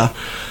Batia,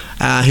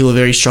 who are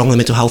very strong in the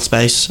mental health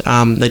space.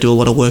 They do a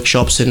lot of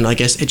workshops and, I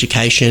guess,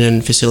 education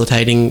and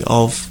facilitating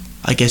of,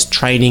 I guess,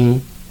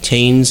 training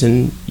teens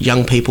and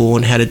young people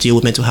on how to deal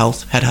with mental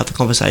health, how to have the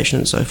conversation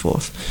and so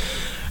forth.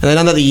 And they'd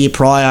done that the year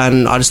prior,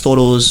 and I just thought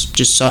it was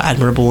just so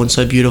admirable and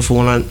so beautiful.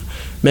 And I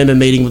remember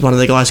meeting with one of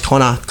the guys,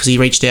 Connor, because he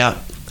reached out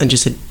and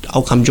just said,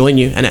 I'll come join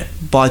you. And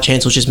by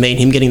chance, it was just me and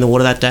him getting the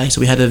water that day.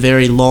 So we had a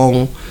very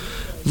long,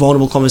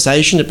 vulnerable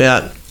conversation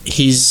about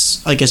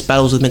his, I guess,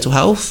 battles with mental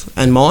health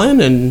and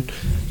mine, and,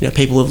 you know,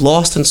 people have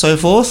lost and so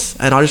forth.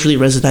 And I just really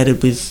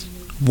resonated with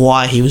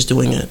why he was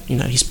doing it, you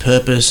know, his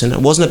purpose. And it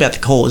wasn't about the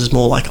cause. It's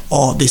more like,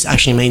 oh, this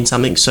actually means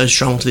something so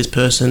strong to this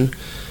person,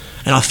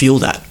 and I feel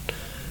that.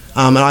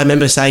 And I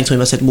remember saying to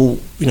him, I said, well,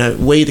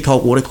 we, the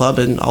Cold Water Club,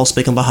 and I'll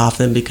speak on behalf of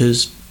them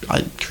because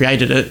I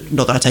created it,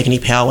 not that I take any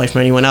power away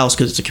from anyone else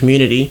because it's a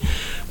community,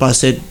 but I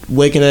said,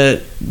 we're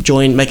going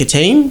to make a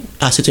team.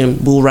 I said to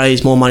him, we'll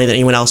raise more money than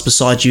anyone else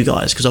besides you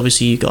guys, because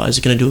obviously you guys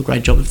are going to do a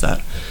great job of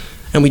that.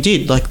 And we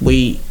did.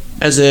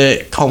 As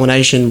a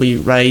culmination, we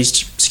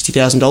raised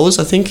 $60,000,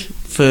 I think,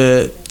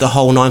 for the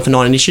whole 9 for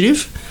 9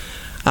 initiative.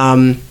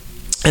 And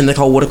the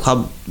Cold Water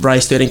Club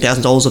raised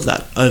 $13,000 of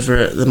that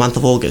over the month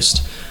of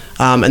August.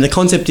 And the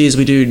concept is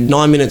we do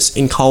 9 minutes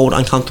in cold,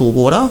 uncomfortable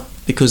water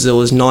because there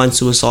was 9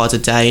 suicides a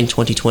day in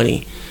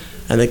 2020.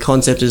 And the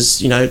concept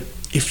is,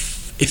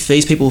 if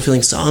these people are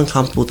feeling so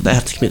uncomfortable that they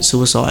have to commit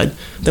suicide,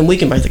 then we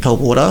can break the cold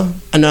water.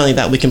 And not only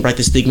that, we can break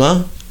the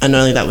stigma. And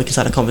not only that, we can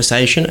start a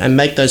conversation and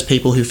make those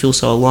people who feel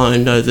so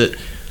alone know that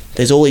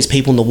there's all these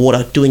people in the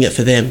water doing it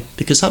for them.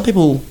 Because some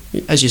people,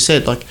 as you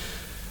said,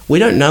 we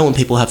don't know when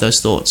people have those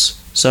thoughts.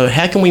 So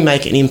how can we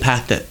make an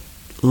impact that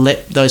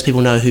let those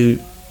people know who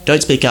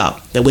don't speak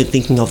up, that we're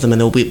thinking of them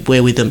and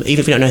we're with them, even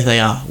if we don't know who they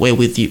are, we're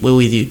with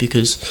you,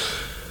 because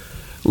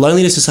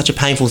loneliness is such a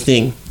painful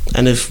thing.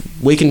 And if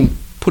we can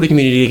put a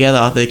community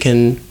together that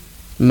can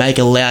make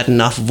a loud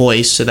enough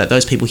voice so that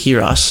those people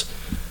hear us,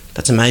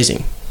 that's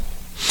amazing.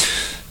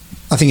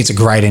 I think it's a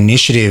great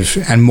initiative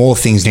and more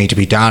things need to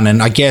be done.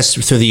 And I guess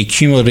through the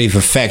cumulative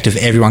effect of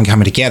everyone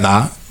coming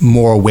together,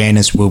 more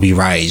awareness will be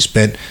raised.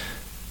 But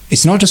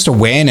it's not just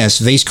awareness.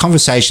 These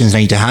conversations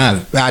need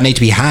to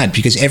be had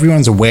because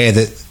everyone's aware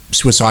that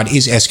suicide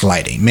is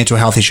escalating. Mental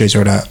health issues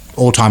are at an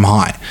all-time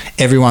high.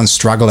 Everyone's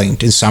struggling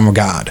in some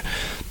regard.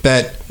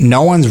 But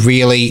no one's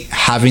really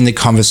having the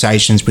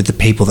conversations with the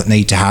people that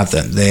need to have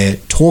them. They're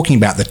talking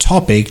about the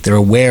topic, they're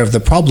aware of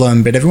the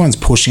problem, but everyone's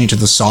pushing it to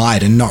the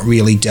side and not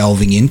really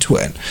delving into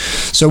it.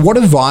 So what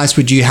advice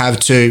would you have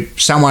to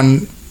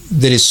someone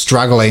that is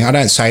struggling? I'm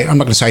not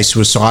going to say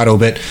suicidal,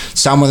 but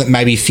someone that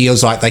maybe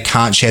feels like they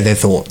can't share their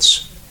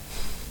thoughts?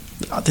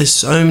 There's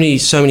so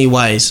many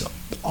ways.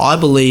 I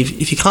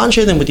believe if you can't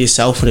share them with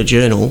yourself in a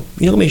journal,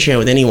 you're not going to be sharing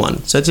with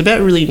anyone. So it's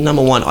about really,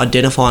 number one,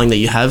 identifying that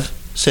you have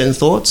certain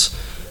thoughts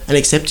and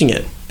accepting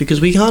it,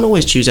 because we can't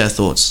always choose our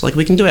thoughts.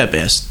 We can do our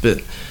best,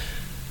 but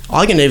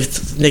I get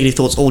negative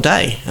thoughts all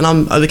day and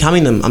I'm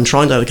overcoming them. I'm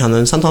trying to overcome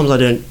them. Sometimes I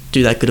don't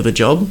do that good of a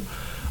job,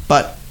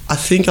 but I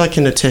think I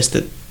can attest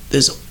that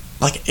there's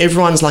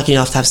everyone's lucky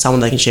enough to have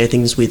someone they can share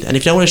things with. And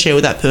if you don't want to share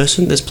with that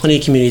person, there's plenty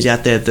of communities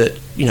out there that,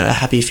 are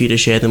happy for you to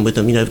share them with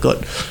them.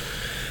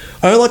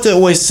 I don't like to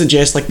always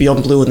suggest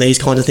Beyond Blue and these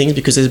kinds of things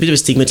because there's a bit of a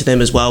stigma to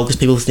them as well, because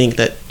people think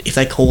that if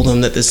they call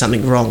them that there's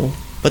something wrong.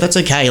 But that's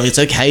okay. It's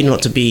okay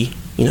not to be,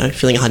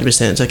 feeling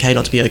 100%. It's okay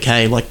not to be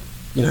okay.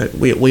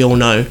 We all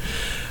know.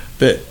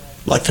 But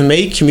for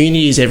me,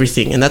 community is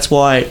everything. And that's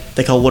why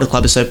the Cold Water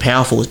Club is so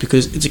powerful, is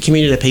because it's a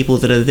community of people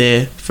that are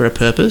there for a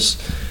purpose.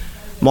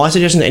 My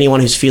suggestion to anyone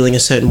who's feeling a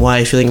certain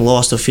way, feeling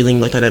lost or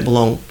feeling like they don't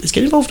belong, is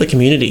get involved in a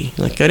community.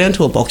 Go down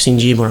to a boxing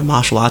gym or a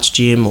martial arts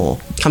gym, or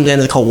come down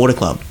to the Cold Water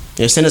Club.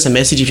 Send us a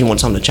message if you want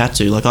someone to chat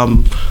to.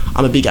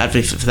 I'm a big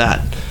advocate for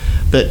that.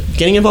 But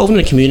getting involved in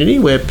a community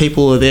where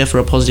people are there for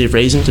a positive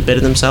reason to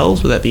better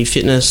themselves, whether that be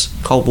fitness,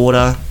 cold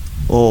water,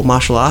 or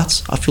martial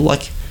arts, I feel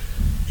like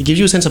it gives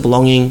you a sense of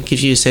belonging,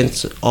 gives you a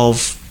sense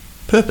of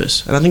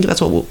purpose. And I think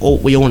that's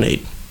what we all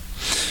need.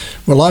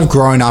 Well, I've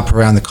grown up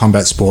around the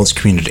combat sports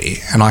community,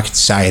 and I can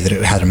say that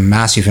it had a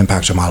massive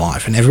impact on my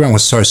life. And everyone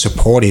was so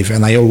supportive,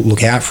 and they all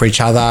look out for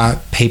each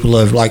other. People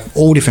of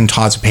all different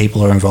types of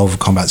people are involved with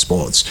combat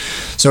sports.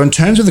 So in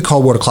terms of the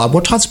Cold Water Club,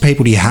 what types of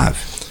people do you have?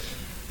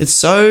 It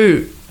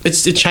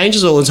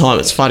changes all the time.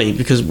 It's funny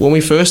because when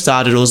we first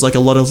started, it was a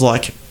lot of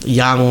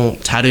young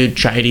tattooed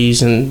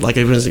tradies, and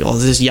everyone's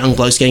there's this young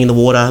blokes getting in the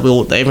water.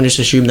 Everyone just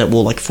assumed that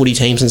we're footy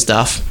teams and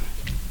stuff.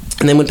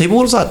 And then when people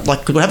would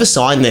could have a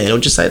sign there, it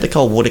would just say the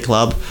Cold Water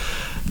Club,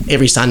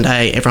 every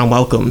Sunday, everyone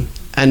welcome.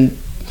 And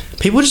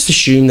people just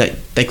assumed that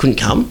they couldn't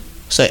come.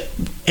 So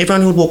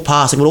everyone who would walk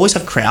past, we'd always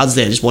have crowds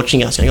there just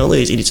watching us, going, oh,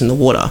 these idiots in the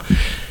water.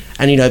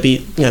 And,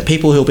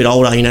 people who are a bit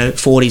older, 40s,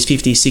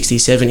 50s, 60s,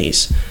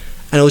 70s.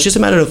 And it was just a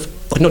matter of,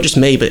 not just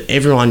me, but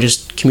everyone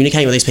just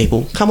communicating with these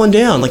people. Come on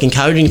down,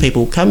 encouraging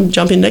people. Come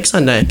jump in next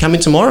Sunday. Come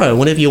in tomorrow,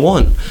 whenever you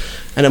want.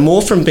 And it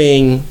more from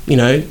being,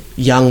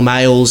 young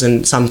males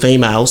and some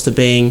females to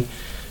being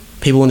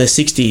people in their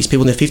 60s,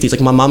 people in their 50s.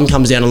 My mum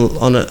comes down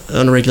on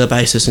a regular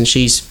basis and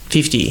she's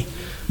 50.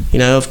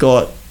 I've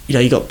got,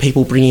 you got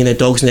people bringing their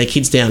dogs and their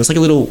kids down. It's a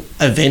little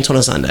event on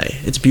a Sunday.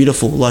 It's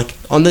beautiful.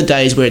 On the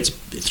days where it's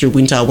through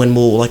winter when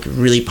we're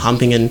really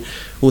pumping and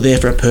we're there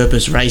for a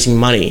purpose, raising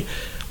money,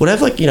 we'll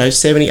have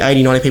 70,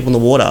 80, 90 people in the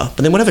water,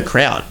 but then we'll have a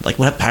crowd.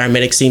 We'll have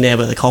paramedics sitting there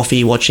with a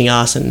coffee watching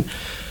us, and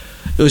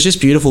it was just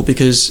beautiful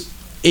because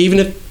even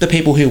if the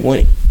people who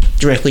weren't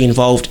directly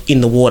involved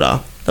in the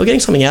water, they were getting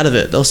something out of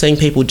it. They were seeing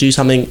people do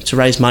something to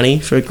raise money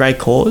for a great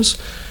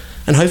cause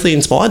and hopefully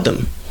inspired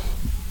them.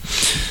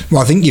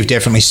 Well, I think you've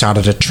definitely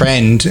started a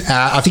trend.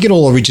 I think it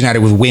all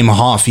originated with Wim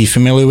Hof. Are you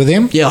familiar with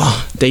him?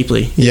 Yeah,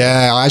 deeply.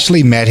 Yeah, I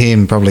actually met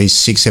him probably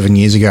 6-7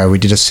 years ago. We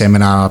did a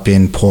seminar up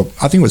in Port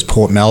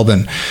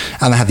Melbourne,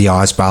 and they had the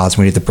ice baths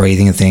and we did the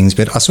breathing and things,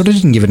 but I sort of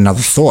didn't give it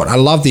another thought. I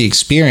love the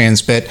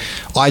experience, but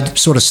I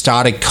sort of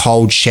started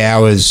cold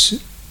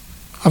showers.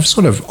 I've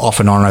sort of off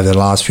and on over the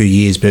last few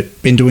years,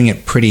 but been doing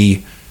it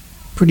pretty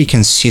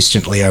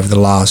consistently over the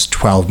last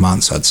 12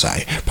 months, I'd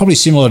say. Probably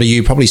similar to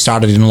you, probably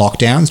started in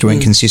lockdowns, doing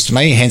it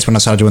consistently, hence when I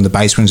started doing the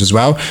base swings as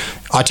well.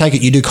 I take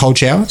it you do cold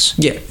showers?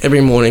 Yeah, every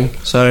morning.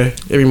 So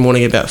every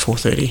morning about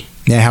 4:30.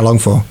 Yeah, how long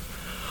for?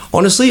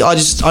 Honestly, I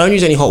don't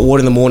use any hot water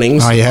in the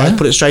mornings. Oh, yeah? I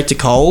put it straight to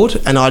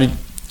cold, and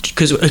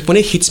because when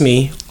it hits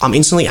me, I'm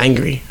instantly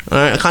angry.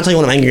 I can't tell you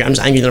when I'm angry. I'm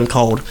just angry that I'm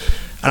cold.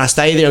 And I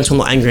stay there until I'm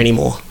not angry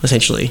anymore,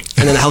 essentially.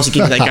 And then it helps to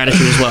give me that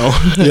gratitude as well.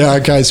 Yeah,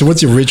 okay. So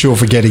what's your ritual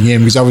for getting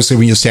in? Because obviously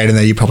when you're standing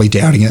there, you're probably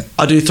doubting it.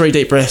 I do 3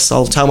 deep breaths.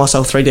 I'll tell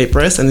myself 3 deep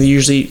breaths, and they're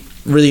usually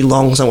really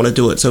long because I want to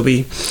do it. So it'll be...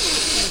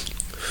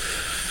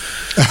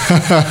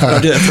 I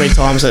do that 3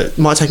 times. It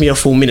might take me a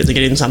full minute to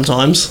get in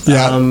sometimes.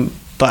 Yeah.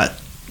 But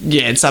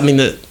yeah, it's something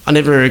that I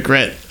never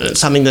regret. It's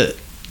something that,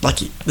 like,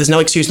 there's no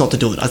excuse not to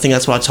do it. I think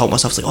that's what I told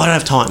myself. It's like, I don't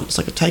have time. It's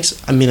like, it takes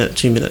a minute,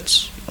 2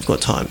 minutes. I've got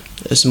time.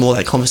 It's more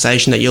that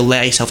conversation that you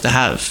allow yourself to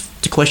have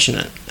to question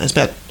it. And it's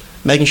about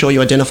making sure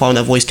you identify when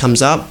that voice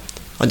comes up,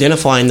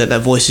 identifying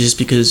that voice is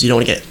because you don't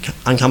want to get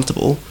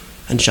uncomfortable,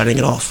 and shutting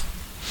it off.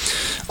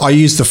 I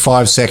use the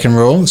 5-second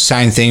rule.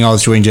 Same thing. I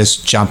was doing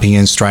just jumping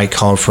in straight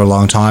cold for a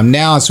long time.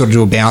 Now I sort of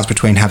do a bounce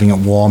between having it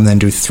warm, then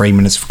do 3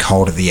 minutes of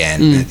cold at the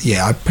end. But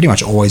yeah, I pretty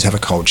much always have a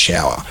cold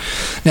shower.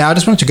 Now I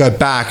just wanted to go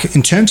back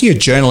in terms of your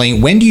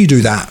journaling. When do you do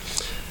that?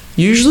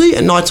 Usually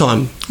at night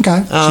time.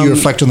 Okay. So you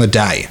reflect on the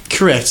day.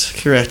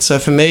 Correct. So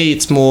for me,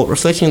 it's more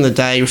reflecting on the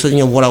day,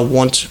 reflecting on what I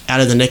want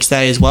out of the next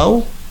day as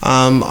well.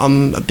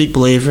 I'm a big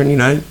believer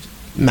in,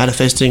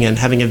 manifesting and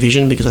having a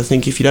vision, because I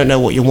think if you don't know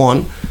what you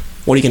want,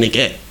 what are you going to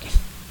get?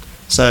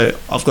 So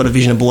I've got a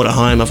vision board at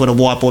home. I've got a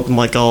whiteboard with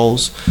my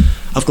goals.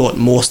 I've got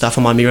more stuff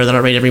on my mirror that I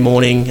read every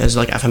morning as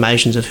like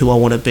affirmations of who I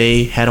want to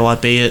be, how do I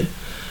be it.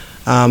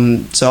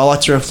 So I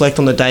like to reflect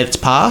on the day that's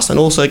passed and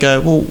also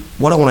go, well,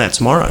 what do I want out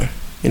tomorrow?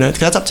 Because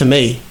that's up to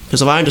me.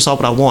 Because if I don't decide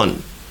what I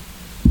want,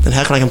 then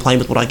how can I complain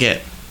with what I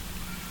get?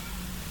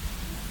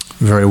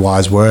 Very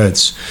wise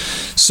words.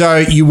 So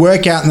you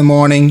work out in the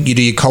morning, you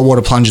do your cold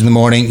water plunge in the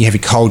morning, you have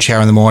your cold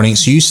shower in the morning.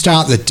 So you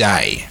start the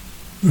day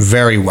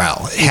very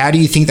well. How do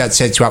you think that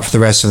sets you up for the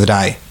rest of the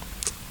day?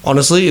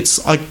 Honestly, it's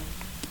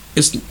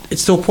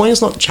to a point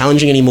it's not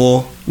challenging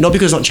anymore. Not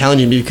because it's not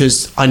challenging, but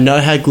because I know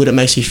how good it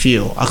makes me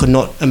feel. I could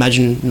not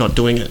imagine not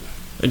doing it.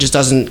 It just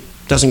doesn't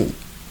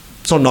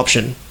it's not an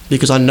option,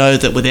 because I know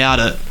that without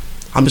it,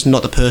 I'm just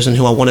not the person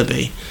who I want to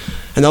be.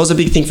 And that was a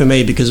big thing for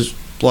me, because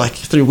like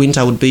through winter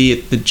I would be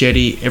at the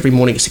jetty every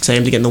morning at 6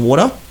 a.m. to get in the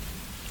water,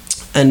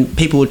 and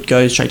people would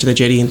go straight to the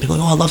jetty and people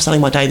like, I love starting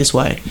my day this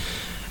way.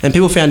 And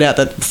people found out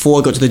that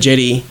before I got to the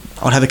jetty,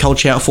 I'd have a cold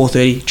shower at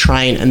 4:30,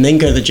 train, and then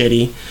go to the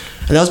jetty.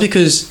 And that was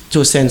because,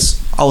 to a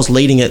sense, I was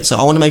leading it. So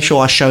I want to make sure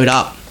I showed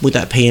up with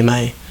that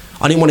PMA.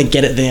 I didn't want to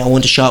get it there. I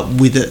wanted to show up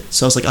with it.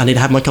 So I was like, I need to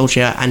have my cold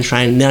shower and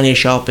train. Now I need to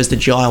show up as the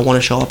Jai I want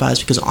to show up as,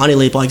 because I need to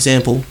lead by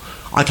example.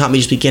 I can't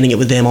just be getting it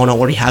with them. I want to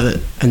already have it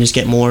and just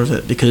get more of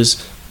it,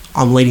 because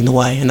I'm leading the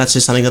way. And that's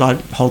just something that I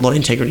hold a lot of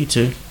integrity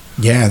to.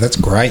 Yeah, that's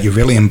great. You're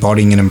really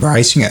embodying and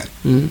embracing it.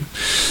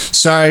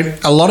 So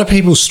a lot of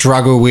people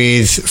struggle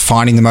with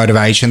finding the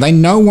motivation. They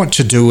know what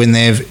to do, and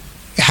they've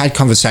had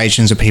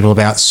conversations with people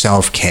about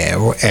self-care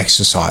or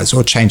exercise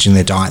or changing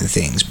their diet and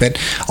things, but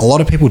a lot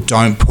of people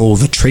don't pull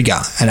the trigger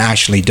and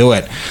actually do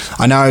it.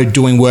 I know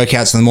doing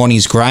workouts in the morning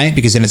is great,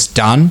 because then it's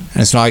done,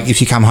 and it's like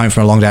if you come home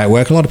from a long day at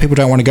work, a lot of people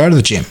don't want to go to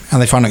the gym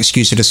and they find an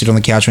excuse to just sit on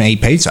the couch and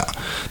eat pizza.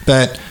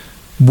 But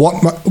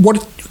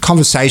what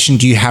conversation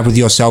do you have with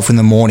yourself in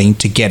the morning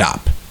to get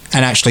up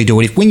and actually do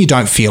it when you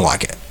don't feel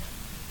like it?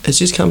 It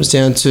just comes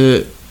down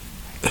to,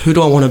 who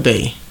do I want to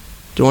be?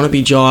 Do I want to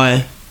be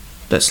Jai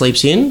that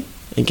sleeps in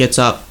and gets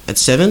up at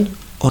 7,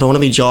 or do I want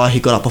to be Jai who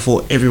got up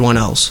before everyone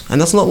else?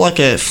 And that's not like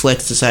a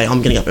flex to say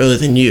I'm getting up earlier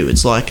than you.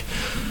 It's like,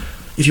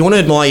 if you want to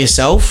admire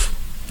yourself,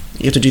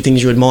 you have to do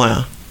things you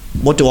admire.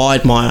 What do I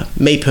admire?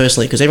 Me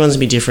personally, because everyone's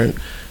going to be different.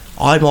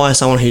 I admire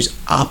someone who's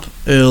up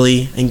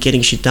early and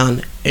getting shit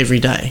done every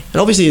day.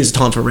 And obviously there's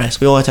time for rest.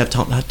 We always have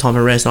time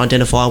for rest and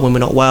identify when we're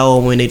not well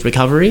and when we need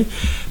recovery.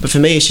 But for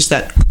me, it's just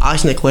that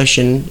asking that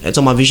question, it's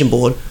on my vision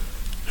board,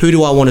 who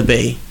do I want to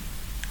be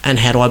and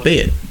how do I be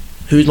it?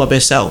 Who's my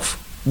best self?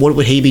 What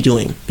would he be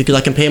doing? Because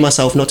I compare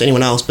myself not to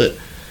anyone else, but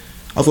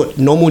I've got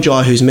normal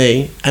Jai who's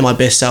me and my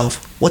best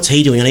self. What's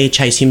he doing? I need to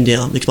chase him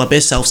down, because my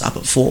best self's up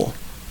at 4.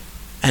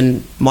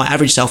 And my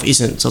average self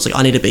isn't. So it's like,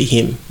 I need to be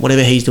him.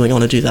 Whatever he's doing, I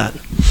want to do that.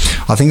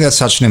 I think that's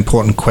such an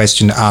important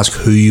question to ask,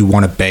 who you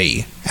want to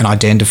be, and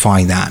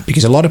identifying that,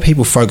 because a lot of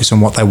people focus on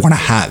what they want to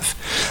have.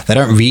 They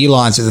don't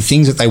realise that the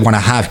things that they want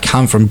to have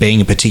come from being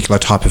a particular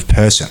type of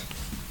person.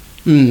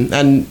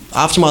 And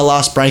after my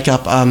last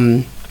breakup,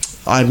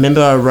 I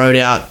remember I wrote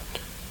out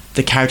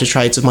the character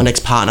traits of my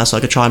next partner so I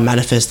could try and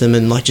manifest them,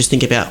 and like just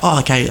think about, oh,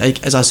 okay,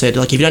 as I said,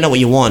 like if you don't know what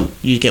you want,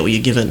 you get what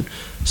you're given.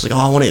 It's like, oh,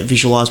 I want to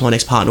visualize my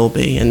next partner will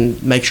be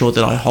and make sure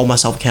that I hold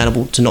myself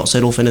accountable to not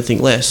settle for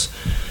anything less.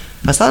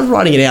 I started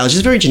writing it out. It was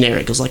just very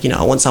generic. It was like,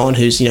 I want someone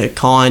who's,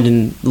 kind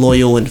and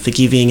loyal and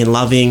forgiving and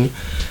loving.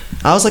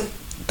 I was like,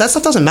 that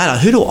stuff doesn't matter.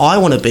 Who do I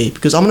want to be?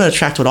 Because I'm going to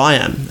attract what I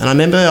am. And I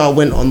remember I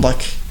went on,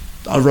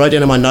 I wrote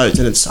down in my notes,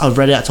 and I've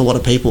read it out to a lot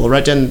of people. I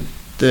wrote down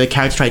the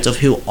character traits of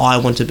who I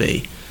want to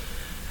be.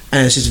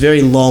 And it's this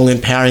very long,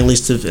 empowering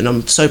list and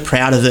I'm so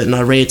proud of it, and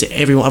I read it to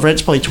everyone. I've read it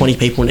to probably 20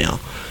 people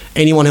now.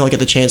 Anyone who I get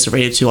the chance to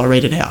read it to, I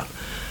read it out.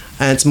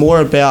 And it's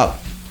more about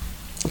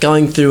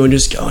going through and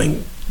just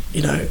going,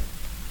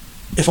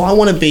 if I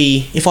want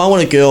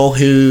a girl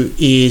who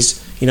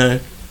is,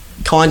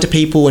 kind to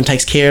people and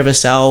takes care of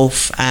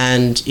herself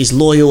and is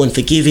loyal and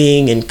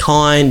forgiving and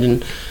kind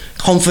and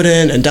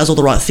confident and does all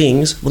the right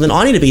things, well, then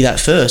I need to be that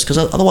first, because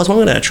otherwise what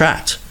am I going to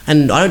attract?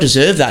 And I don't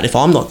deserve that if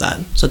I'm not that.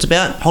 So it's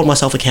about holding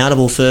myself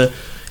accountable for,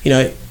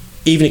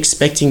 even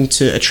expecting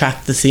to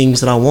attract the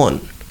things that I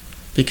want,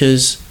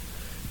 because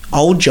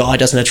old Jai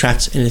doesn't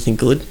attract anything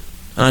good.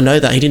 And I know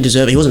that he didn't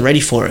deserve it. He wasn't ready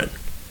for it.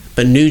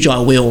 But new Jai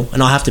will,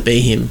 and I have to be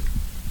him.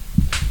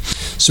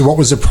 So what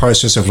was the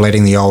process of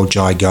letting the old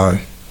Jai go?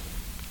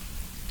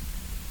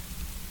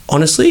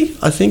 Honestly,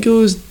 I think it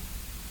was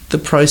the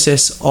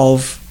process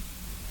of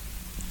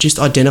just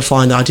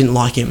identifying that I didn't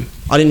like him.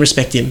 I didn't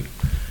respect him.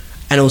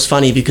 And it was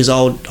funny because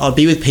I'd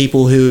be with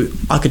people who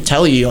I could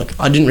tell you, like,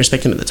 I didn't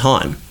respect them at the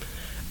time.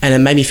 And it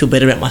made me feel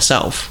better about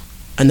myself.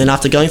 And then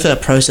after going through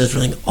that process,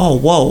 feeling, oh,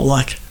 whoa,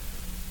 like,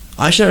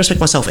 I actually don't respect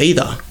myself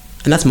either.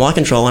 And that's my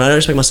control. And I don't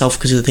respect myself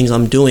because of the things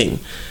I'm doing.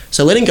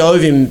 So letting go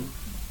of him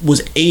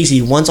was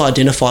easy once I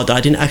identified that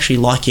I didn't actually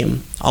like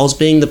him. I was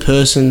being the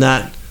person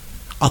that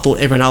I thought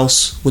everyone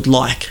else would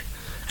like.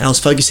 And I was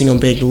focusing on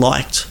being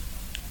liked.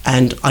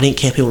 And I didn't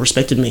care if people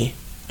respected me.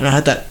 And I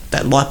had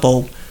that light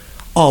bulb.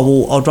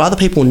 Oh, well, I'd rather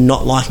people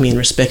not like me and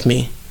respect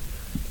me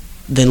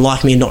than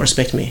like me and not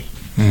respect me.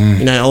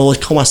 Mm. I always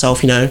call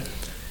myself,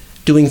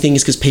 doing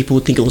things because people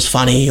would think it was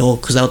funny or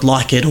because they would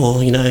like it, or,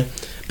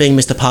 being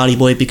Mr. Party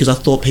Boy because I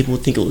thought people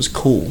would think it was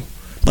cool.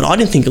 But I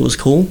didn't think it was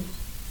cool.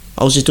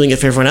 I was just doing it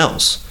for everyone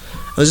else.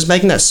 I was just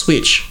making that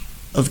switch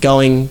of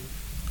going,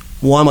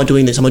 why am I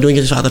doing this? Am I doing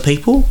it for other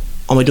people?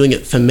 Or am I doing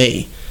it for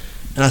me?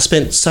 And I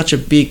spent such a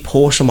big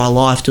portion of my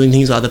life doing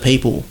things for other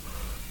people.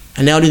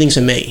 And now I do things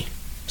for me.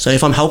 So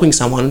if I'm helping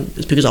someone,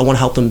 it's because I want to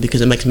help them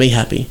because it makes me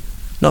happy,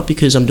 not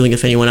because I'm doing it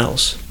for anyone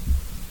else.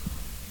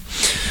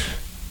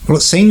 Well,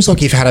 it seems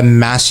like you've had a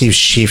massive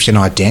shift in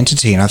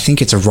identity, and I think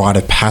it's a rite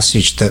of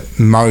passage that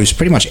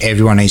pretty much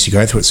everyone needs to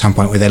go through at some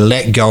point, where they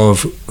let go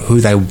of who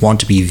they want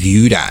to be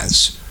viewed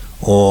as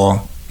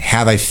or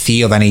how they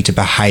feel they need to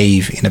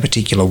behave in a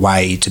particular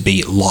way to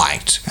be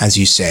liked, as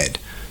you said,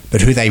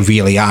 but who they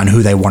really are and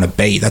who they want to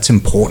be. That's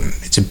important.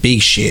 It's a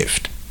big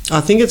shift.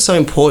 I think it's so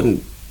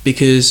important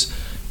because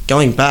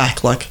going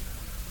back, like,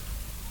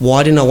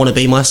 why didn't I want to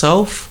be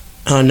myself?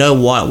 And I know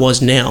why it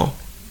was now.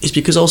 It's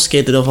because I was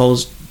scared that if I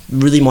was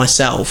really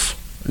myself,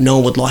 no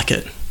one would like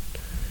it.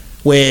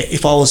 Where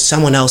if I was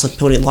someone else and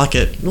people didn't like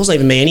it, it wasn't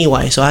even me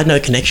anyway, so I had no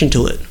connection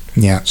to it.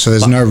 Yeah, so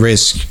there's no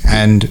risk,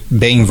 and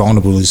being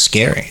vulnerable is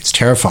scary. It's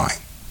terrifying.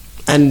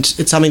 And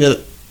it's something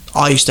that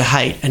I used to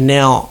hate, and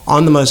now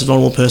I'm the most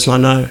vulnerable person I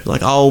know.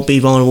 Like, I'll be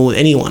vulnerable with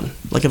anyone.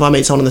 Like, if I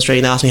meet someone on the street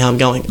and they ask me how I'm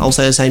going, I'll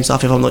say the same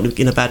stuff if I'm not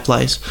in a bad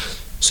place.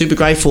 Super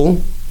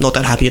grateful, not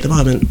that happy at the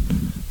moment,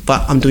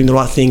 but I'm doing the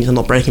right things, I'm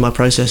not breaking my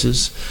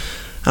processes.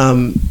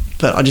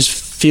 But I just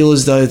feel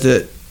as though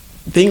that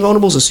being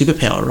vulnerable is a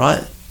superpower,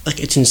 right? Like,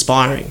 it's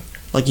inspiring.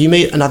 Like, you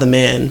meet another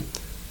man,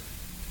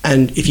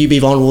 and if you be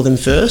vulnerable with them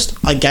first,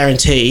 I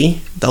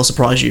guarantee they'll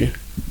surprise you.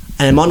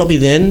 And it might not be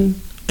then,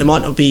 it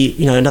might not be,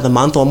 another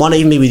month, or it might not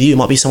even be with you, it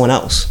might be someone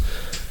else.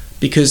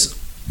 Because,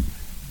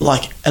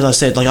 like, as I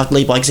said, like, I can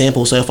lead by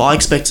example. So if I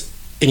expect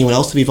anyone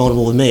else to be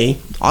vulnerable with me,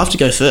 I have to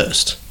go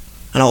first.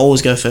 And I'll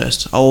always go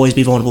first. I'll always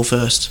be vulnerable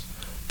first,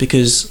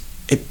 because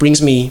it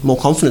brings me more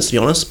confidence, to be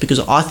honest, because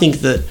I think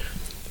that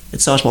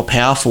it's so much more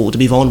powerful to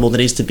be vulnerable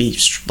than it is to be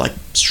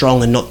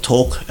strong and not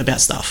talk about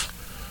stuff,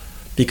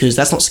 because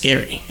that's not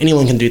scary.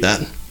 Anyone can do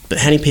that. But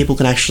how many people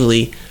can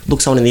actually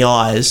look someone in the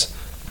eyes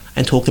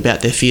and talk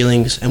about their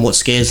feelings and what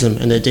scares them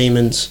and their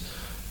demons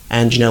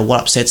and,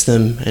 what upsets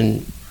them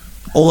and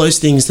all those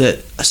things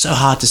that are so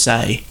hard to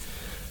say.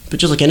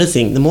 But just like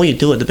anything, the more you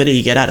do it, the better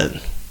you get at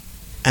it.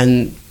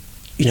 And,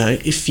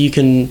 if you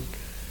can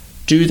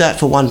do that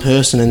for one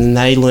person and then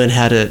they learn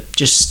how to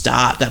just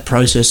start that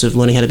process of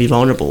learning how to be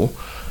vulnerable,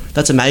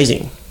 that's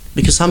amazing.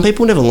 Because some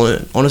people never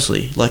learn,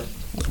 honestly. Like,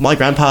 my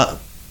grandpa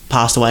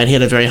passed away and he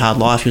had a very hard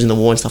life. He was in the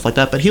war and stuff like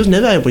that, but he was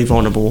never able to be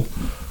vulnerable.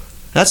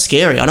 That's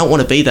scary. I don't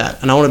want to be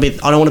that. And I don't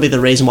want to be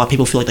the reason why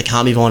people feel like they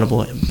can't be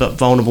vulnerable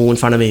in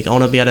front of me. I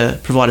want to be able to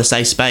provide a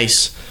safe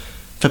space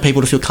for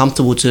people to feel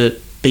comfortable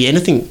to be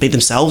anything, be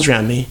themselves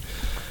around me.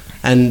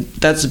 And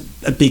that's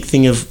a big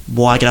thing of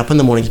why I get up in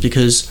the mornings,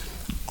 because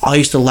I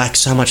used to lack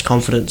so much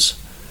confidence.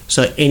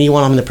 So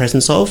anyone I'm in the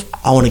presence of,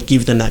 I want to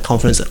give them that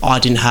confidence that I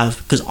didn't have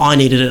because I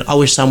needed it. I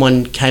wish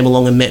someone came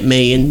along and met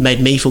me and made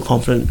me feel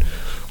confident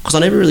because I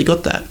never really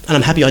got that. And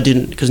I'm happy I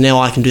didn't because now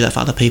I can do that for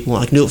other people.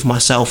 I can do it for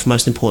myself,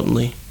 most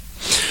importantly.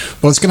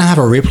 Well, it's going to have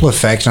a ripple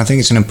effect, and I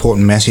think it's an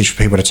important message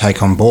for people to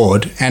take on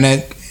board. And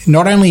it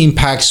not only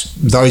impacts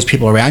those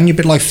people around you,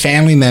 but like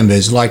family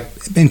members, like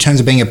in terms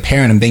of being a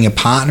parent and being a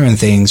partner and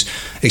things,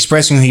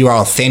 expressing who you are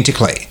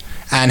authentically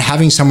and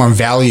having someone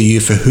value you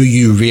for who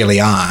you really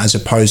are as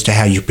opposed to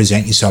how you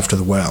present yourself to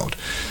the world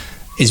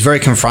is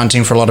very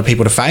confronting for a lot of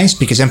people to face,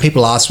 because then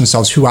people ask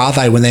themselves, who are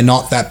they when they're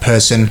not that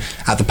person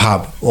at the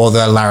pub or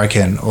the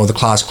larrikin or the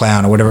class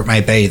clown or whatever it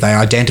may be. They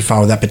identify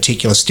with that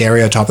particular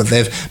stereotype that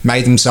they've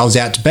made themselves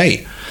out to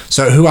be.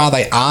 So who are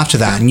they after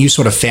that? And you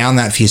sort of found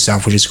that for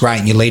yourself, which is great,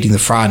 and you're leading the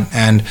front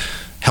and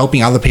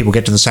helping other people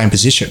get to the same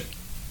position.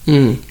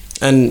 And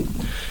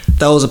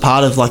that was a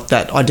part of like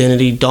that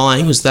identity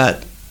dying, was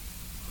that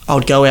I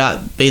would go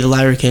out, be the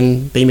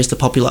larrikin, be Mr.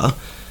 Popular,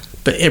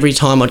 but every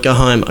time I'd go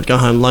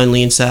home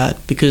lonely and sad,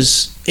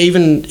 because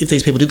even if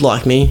these people did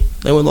like me,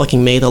 they weren't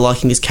liking me, they're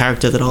liking this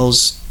character that I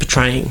was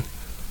portraying.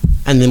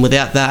 And then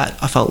without that,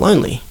 I felt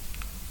lonely.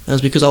 And it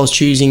was because I was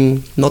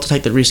choosing not to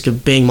take the risk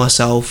of being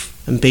myself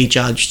and be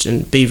judged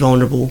and be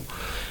vulnerable.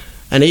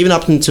 And even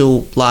up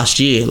until last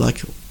year,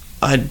 like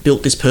I had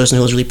built this person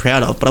who I was really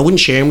proud of, but I wouldn't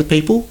share him with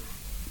people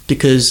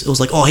because it was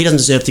like, oh, he doesn't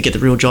deserve to get the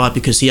real job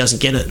because he doesn't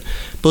get it.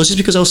 But it was just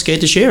because I was scared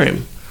to share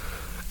him.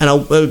 And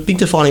a big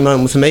defining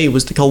moment for me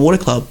was the Cold Water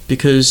Club,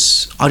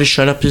 because I just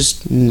showed up as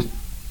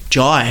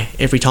Jai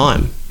every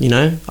time, you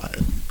know.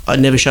 I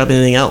never showed up as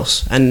anything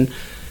else. And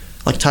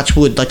like touch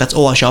wood, like that's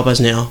all I show up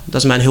as now. It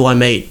doesn't matter who I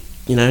meet,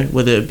 you know,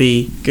 whether it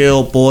be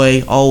girl,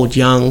 boy, old,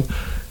 young,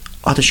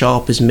 I have to show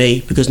up as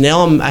me, because now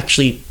I'm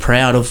actually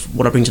proud of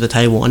what I bring to the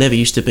table. I never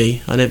used to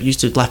be. I never used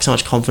to lack so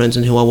much confidence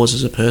in who I was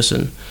as a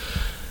person.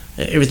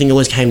 Everything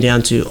always came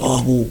down to,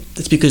 oh, well,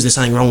 it's because there's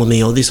something wrong with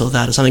me or this or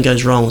that, or something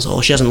goes wrong,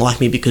 or she doesn't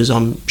like me because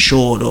I'm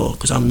short or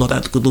because I'm not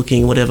that good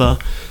looking, whatever.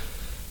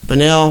 But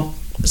now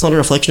it's not a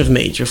reflection of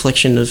me, it's a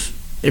reflection of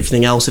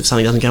everything else if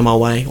something doesn't go my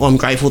way. Or I'm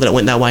grateful that it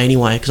went that way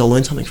anyway because I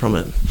learned something from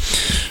it.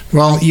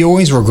 Well, you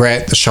always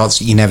regret the shots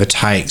that you never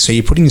take. So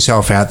you're putting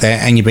yourself out there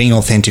and you're being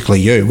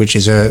authentically you, which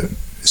is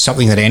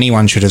something that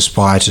anyone should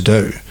aspire to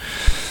do.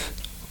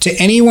 To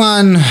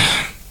anyone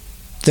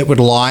that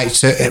would like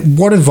to,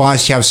 what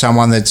advice do you have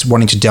someone that's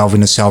wanting to delve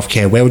into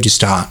self-care? Where would you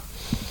start?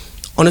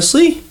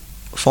 Honestly,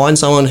 find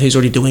someone who's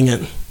already doing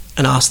it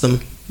and ask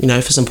them, you know,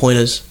 for some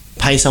pointers.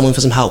 Pay someone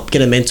for some help.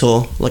 Get a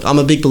mentor. Like, I'm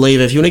a big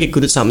believer, if you want to get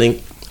good at something,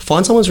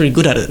 find someone who's really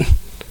good at it.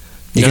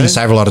 You're going to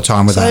save a lot of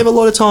time with that. Save a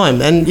lot of time.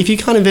 And if you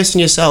can't invest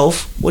in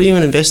yourself, what are you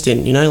going to invest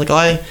in? You know, like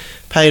I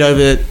paid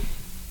over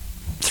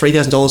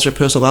 $3,000 for a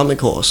personal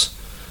development course.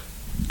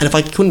 And if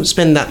I couldn't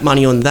spend that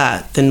money on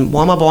that, then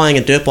why am I buying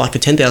a dirt bike for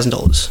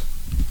 $10,000?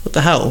 What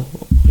the hell?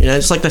 You know,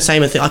 it's like the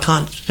same thing. I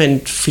can't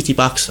spend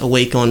 $50 a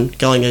week on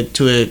going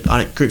to a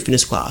group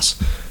fitness class.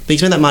 But you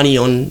spend that money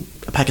on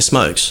a pack of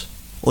smokes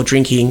or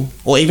drinking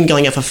or even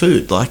going out for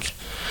food. Like,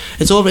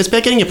 it's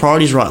about getting your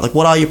priorities right. Like,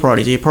 what are your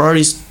priorities? Are your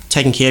priorities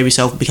taking care of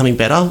yourself, becoming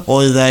better?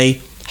 Or are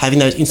they having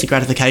those instant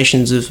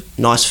gratifications of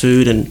nice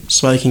food and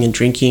smoking and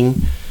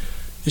drinking?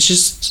 It's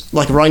just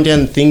like writing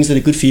down things that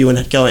are good for you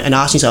and go and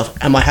asking yourself,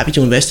 am I happy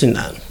to invest in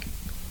that?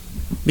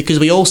 Because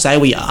we all say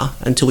we are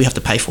until we have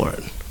to pay for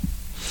it.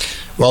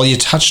 Well, you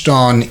touched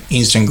on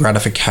instant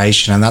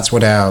gratification, and that's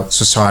what our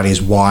society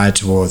is wired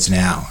towards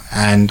now.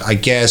 And I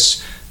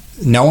guess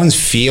no one's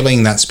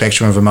feeling that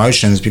spectrum of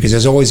emotions because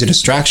there's always a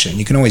distraction.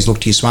 You can always look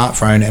to your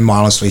smartphone and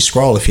mindlessly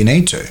scroll if you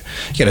need to.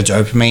 You get a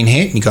dopamine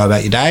hit and you go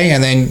about your day,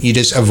 and then you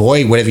just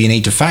avoid whatever you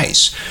need to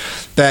face.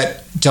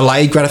 But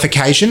delayed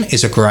gratification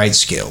is a great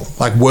skill,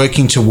 like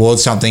working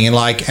towards something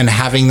and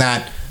having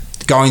that,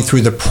 going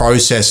through the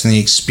process and the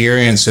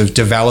experience of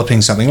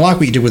developing something like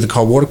what you did with the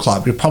Cold Water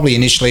Club. Probably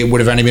initially it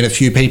would have only been a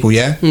few people,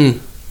 yeah? And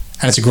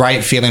it's a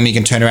great feeling when you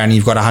can turn around and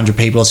you've got 100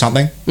 people or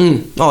something.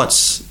 Oh,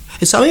 it's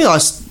something I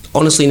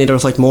honestly need to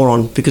reflect more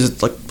on, because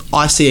it's like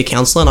I see a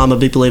counsellor and I'm a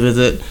big believer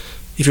that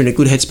if you're in a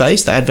good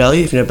headspace, they add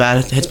value. If you're in a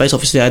bad headspace,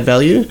 obviously they add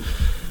value.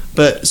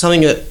 But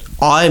something that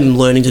I'm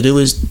learning to do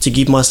is to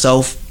give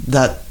myself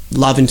that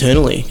love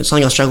internally. It's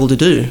something I struggle to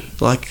do.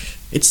 Like,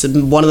 it's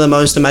one of the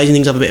most amazing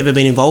things I've ever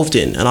been involved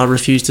in, and I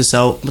refuse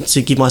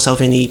to give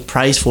myself any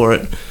praise for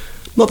it.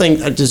 Not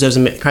that it deserves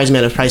a crazy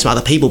amount of praise from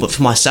other people, but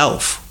for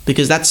myself,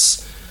 because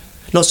that's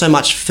not so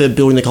much for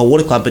building the Cold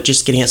Water Club, but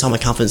just getting outside my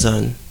comfort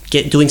zone,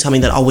 doing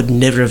something that I would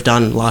never have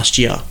done last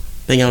year,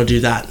 being able to do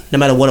that, no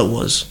matter what it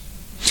was.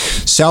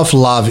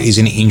 Self-love is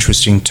an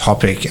interesting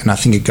topic, and I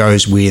think it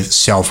goes with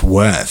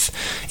self-worth.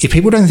 If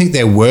people don't think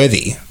they're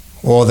worthy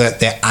or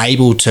that they're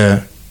able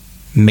to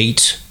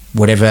meet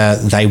whatever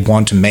they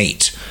want to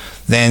meet,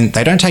 then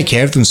they don't take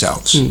care of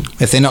themselves.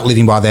 If they're not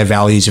living by their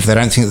values, if they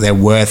don't think that they're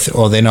worth,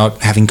 or they're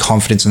not having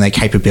confidence in their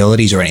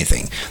capabilities or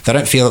anything, they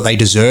don't feel that they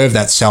deserve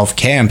that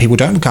self-care, and people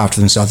don't look after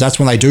themselves. That's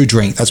when they do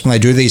drink. That's when they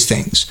do these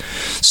things.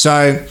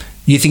 So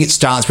you think it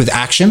starts with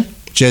action,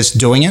 just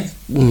doing it?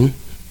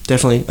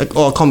 Definitely.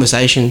 Or a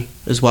conversation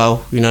as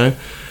well, you know.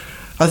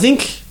 I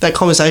think that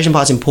conversation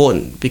part's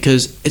important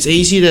because it's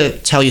easy to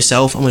tell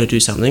yourself, I'm going to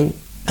do something,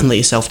 and let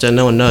yourself down.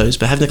 No one knows.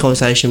 But having the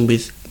conversation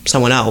with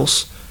someone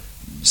else,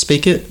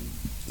 speak it,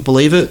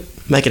 believe it,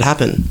 make it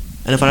happen.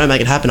 And if I don't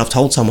make it happen, I've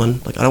told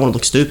someone, like, I don't want to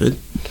look stupid.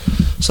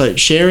 So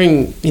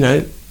sharing, you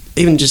know,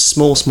 even just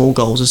small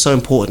goals is so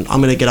important. I'm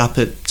going to get up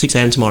at 6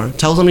 a.m. tomorrow.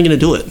 Tell them you're going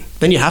to do it.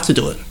 Then you have to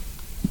do it.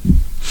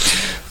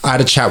 I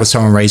had a chat with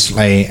someone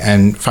recently,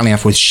 and funnily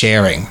enough, with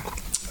sharing.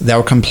 They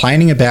were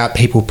complaining about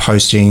people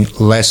posting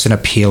less than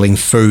appealing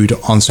food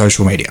on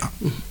social media.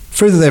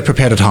 Food that they're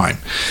prepared at home.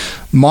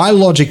 My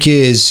logic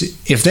is,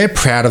 if they're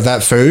proud of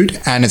that food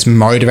and it's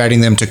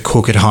motivating them to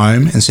cook at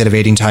home instead of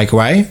eating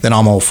takeaway, then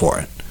I'm all for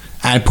it.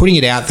 And putting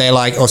it out there,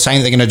 like, or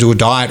saying they're going to do a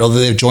diet, or that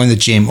they've joined the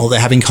gym, or they're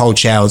having cold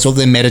showers, or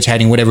they're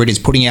meditating, whatever it is,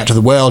 putting out to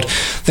the world,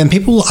 then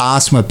people will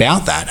ask them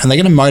about that. And they're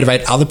going to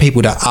motivate other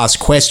people to ask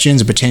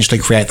questions and potentially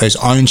create those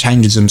own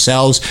changes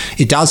themselves.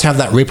 It does have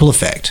that ripple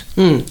effect.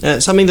 And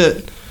it's something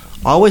that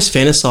I always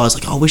fantasize,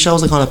 like, I wish I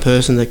was the kind of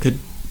person that could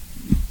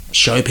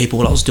show people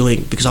what I was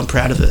doing because I'm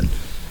proud of it.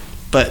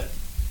 But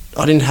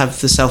I didn't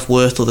have the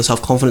self-worth or the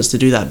self-confidence to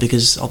do that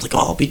because I was like,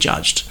 I'll be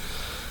judged.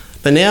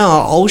 But now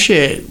I'll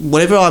share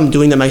whatever I'm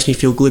doing that makes me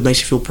feel good, makes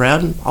me feel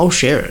proud, I'll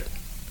share it.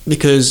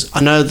 Because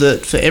I know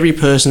that for every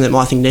person that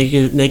might think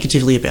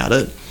negatively about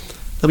it,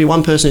 there'll be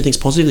one person who thinks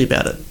positively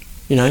about it.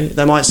 You know,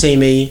 they might see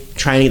me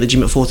training at the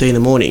gym at 4:30 in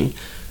the morning.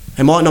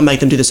 It might not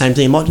make them do the same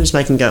thing. It might just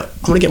make them go,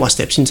 I'm going to get my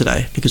steps in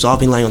today because I've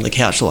been laying on the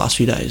couch the last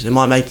few days. It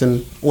might make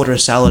them order a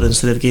salad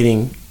instead of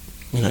getting,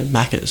 you know,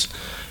 Macca's.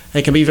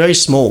 And it can be very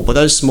small, but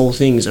those small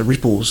things are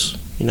ripples.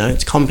 You know,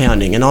 it's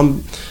compounding. And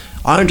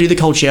I don't do the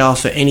cold shower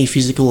for any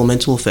physical or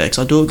mental effects.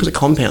 I do it because it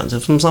compounds.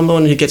 If I'm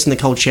someone who gets in the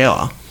cold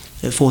shower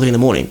at 4:30 in the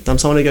morning, I'm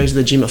someone who goes to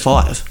the gym at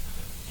 5.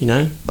 You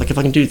know, like if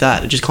I can do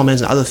that, it just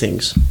compounds in other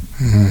things.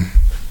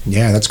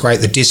 Yeah, that's great.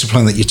 The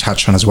discipline that you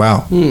touch on as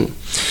well.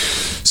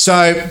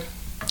 So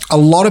a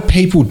lot of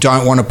people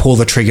don't want to pull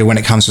the trigger when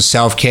it comes to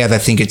self-care. They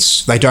think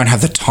they don't have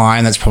the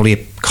time. That's probably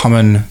a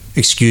common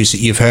excuse that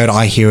you've heard.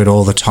 I hear it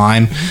all the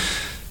time.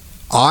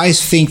 I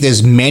think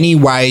there's many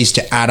ways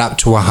to add up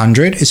to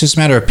 100. It's just a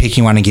matter of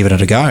picking one and giving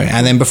it a go.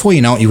 And then before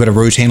you know it, you've got a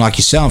routine like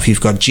yourself. You've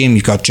got gym,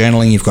 you've got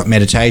journaling, you've got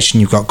meditation,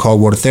 you've got cold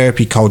water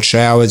therapy, cold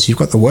showers, you've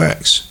got the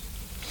works.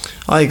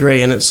 I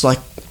agree. And it's like,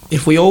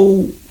 if we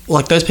all,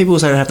 like those people who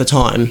say they don't have the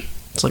time,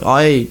 it's like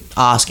I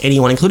ask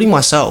anyone, including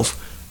myself,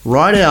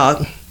 write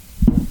out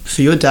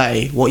for your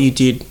day what you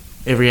did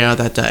every hour of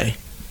that day.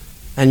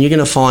 And you're going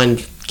to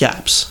find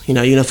gaps. You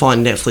know, you're going to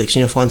find Netflix,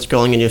 you're going to find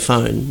scrolling on your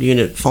phone, you're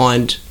going to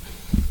find,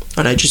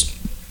 I don't know, just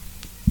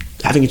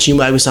having a chin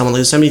wag with someone.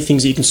 There's so many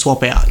things that you can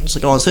swap out. It's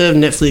like, instead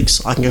of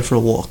Netflix, I can go for a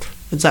walk.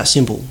 It's that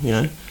simple, you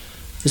know.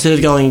 Instead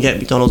of going and get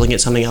McDonald's, I can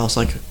get something else.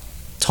 Like,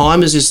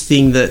 time is this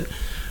thing that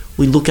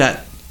we look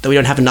at that we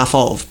don't have enough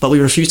of, but we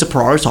refuse to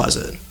prioritise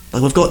it.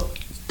 Like, we've got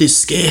this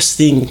scarce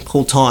thing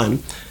called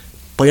time,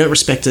 but we don't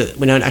respect it.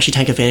 We don't actually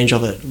take advantage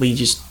of it. We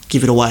just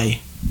give it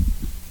away.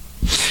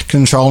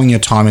 Controlling your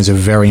time is a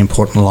very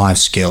important life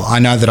skill. I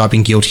know that I've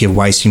been guilty of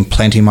wasting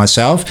plenty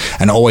myself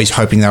and always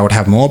hoping that I would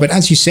have more. But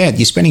as you said,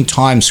 you're spending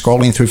time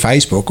scrolling through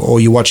Facebook,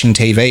 or you're watching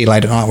TV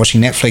late at night, watching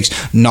Netflix,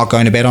 not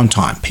going to bed on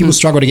time. People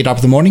struggle to get up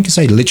in the morning because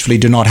they literally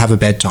do not have a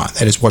bedtime.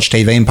 They just watch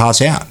TV and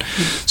pass out.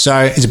 So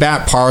it's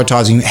about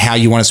prioritising how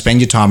you want to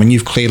spend your time, and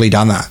you've clearly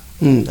done that.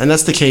 And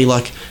that's the key.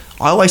 Like,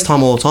 I waste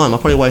time all the time. I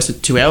probably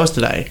wasted 2 hours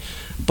today.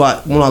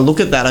 But when I look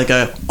at that, I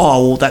go,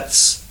 well,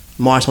 that's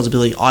my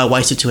responsibility. I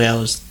wasted 2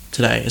 hours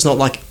today. It's not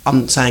like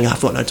I'm saying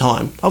I've got no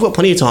time. I've got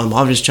plenty of time.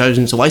 I've just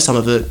chosen to waste some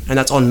of it, and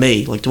that's on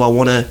me. Like, do I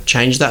want to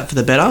change that for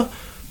the better?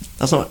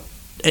 It's not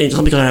because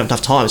I don't have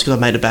enough time. It's because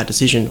I've made a bad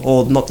decision,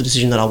 or not the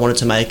decision that I wanted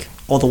to make,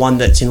 or the one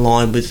that's in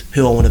line with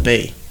who I want to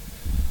be.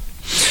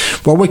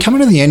 Well, we're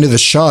coming to the end of the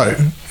show,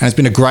 and it's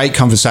been a great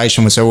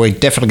conversation, so we're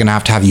definitely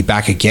going to have you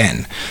back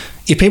again.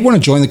 If people want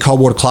to join the Cold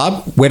Water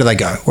Club, where do they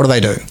go? What do they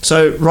do?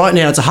 So right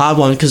now it's a hard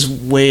one because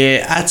we're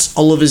at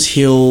Oliver's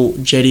Hill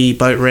Jetty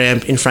Boat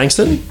Ramp in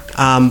Frankston.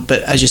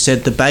 But as you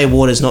said, the bay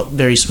water is not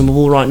very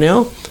swimmable right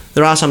now.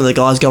 There are some of the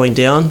guys going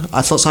down.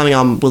 It's not something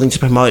I'm willing to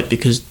promote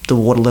because the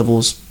water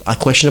levels are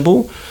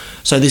questionable.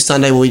 So this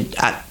Sunday we'll be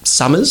at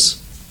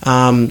Summers,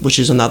 which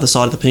is on the other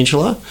side of the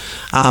peninsula.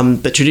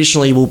 But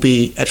traditionally we'll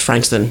be at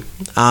Frankston.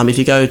 If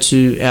you go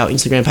to our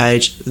Instagram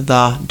page,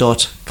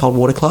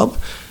 the.coldwaterclub,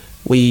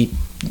 we,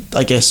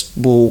 I guess,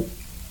 will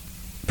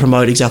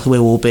promote exactly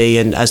where we'll be,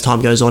 and as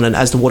time goes on and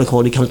as the water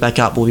quality comes back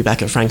up, we'll be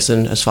back at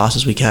Frankston as fast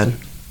as we can.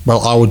 Well,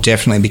 I will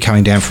definitely be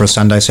coming down for a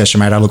Sunday session,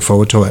 mate. I look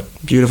forward to it.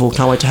 Beautiful.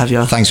 Can't wait to have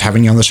you. Thanks for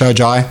having me on the show,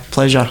 Jai.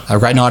 Pleasure. Have a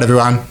great night,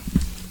 everyone.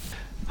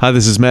 Hi,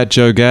 this is Matt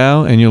Joe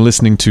Gow, and you're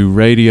listening to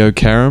Radio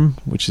Carrum,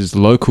 which is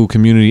local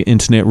community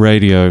internet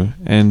radio.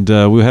 And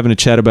we were having a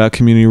chat about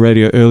community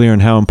radio earlier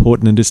and how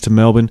important it is to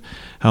Melbourne,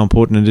 how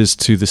important it is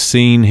to the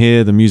scene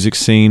here, the music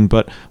scene,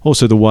 but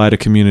also the wider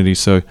community.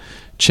 So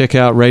check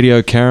out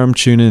Radio Carrum,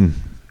 tune in.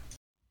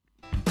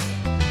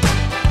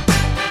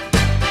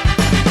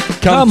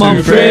 Come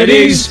on,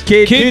 Freddy's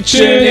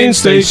Kitchen in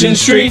Station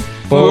Street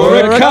for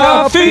a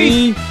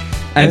coffee.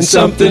 and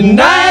something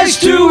nice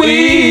to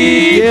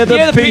eat. Yeah,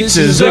 the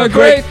pizzas are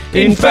great.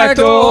 In fact,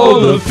 all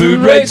the food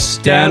rates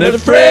down at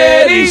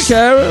Freddy's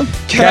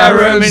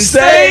Carrum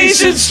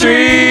Station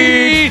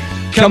Street.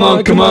 Come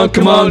on, come on,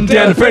 come on,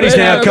 down to Freddy's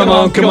now. Come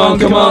on, come on,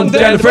 come on,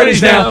 down to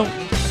Freddy's now.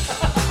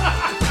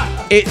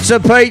 It's a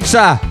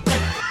pizza.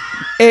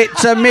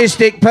 It's a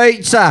Mystic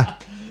Pizza.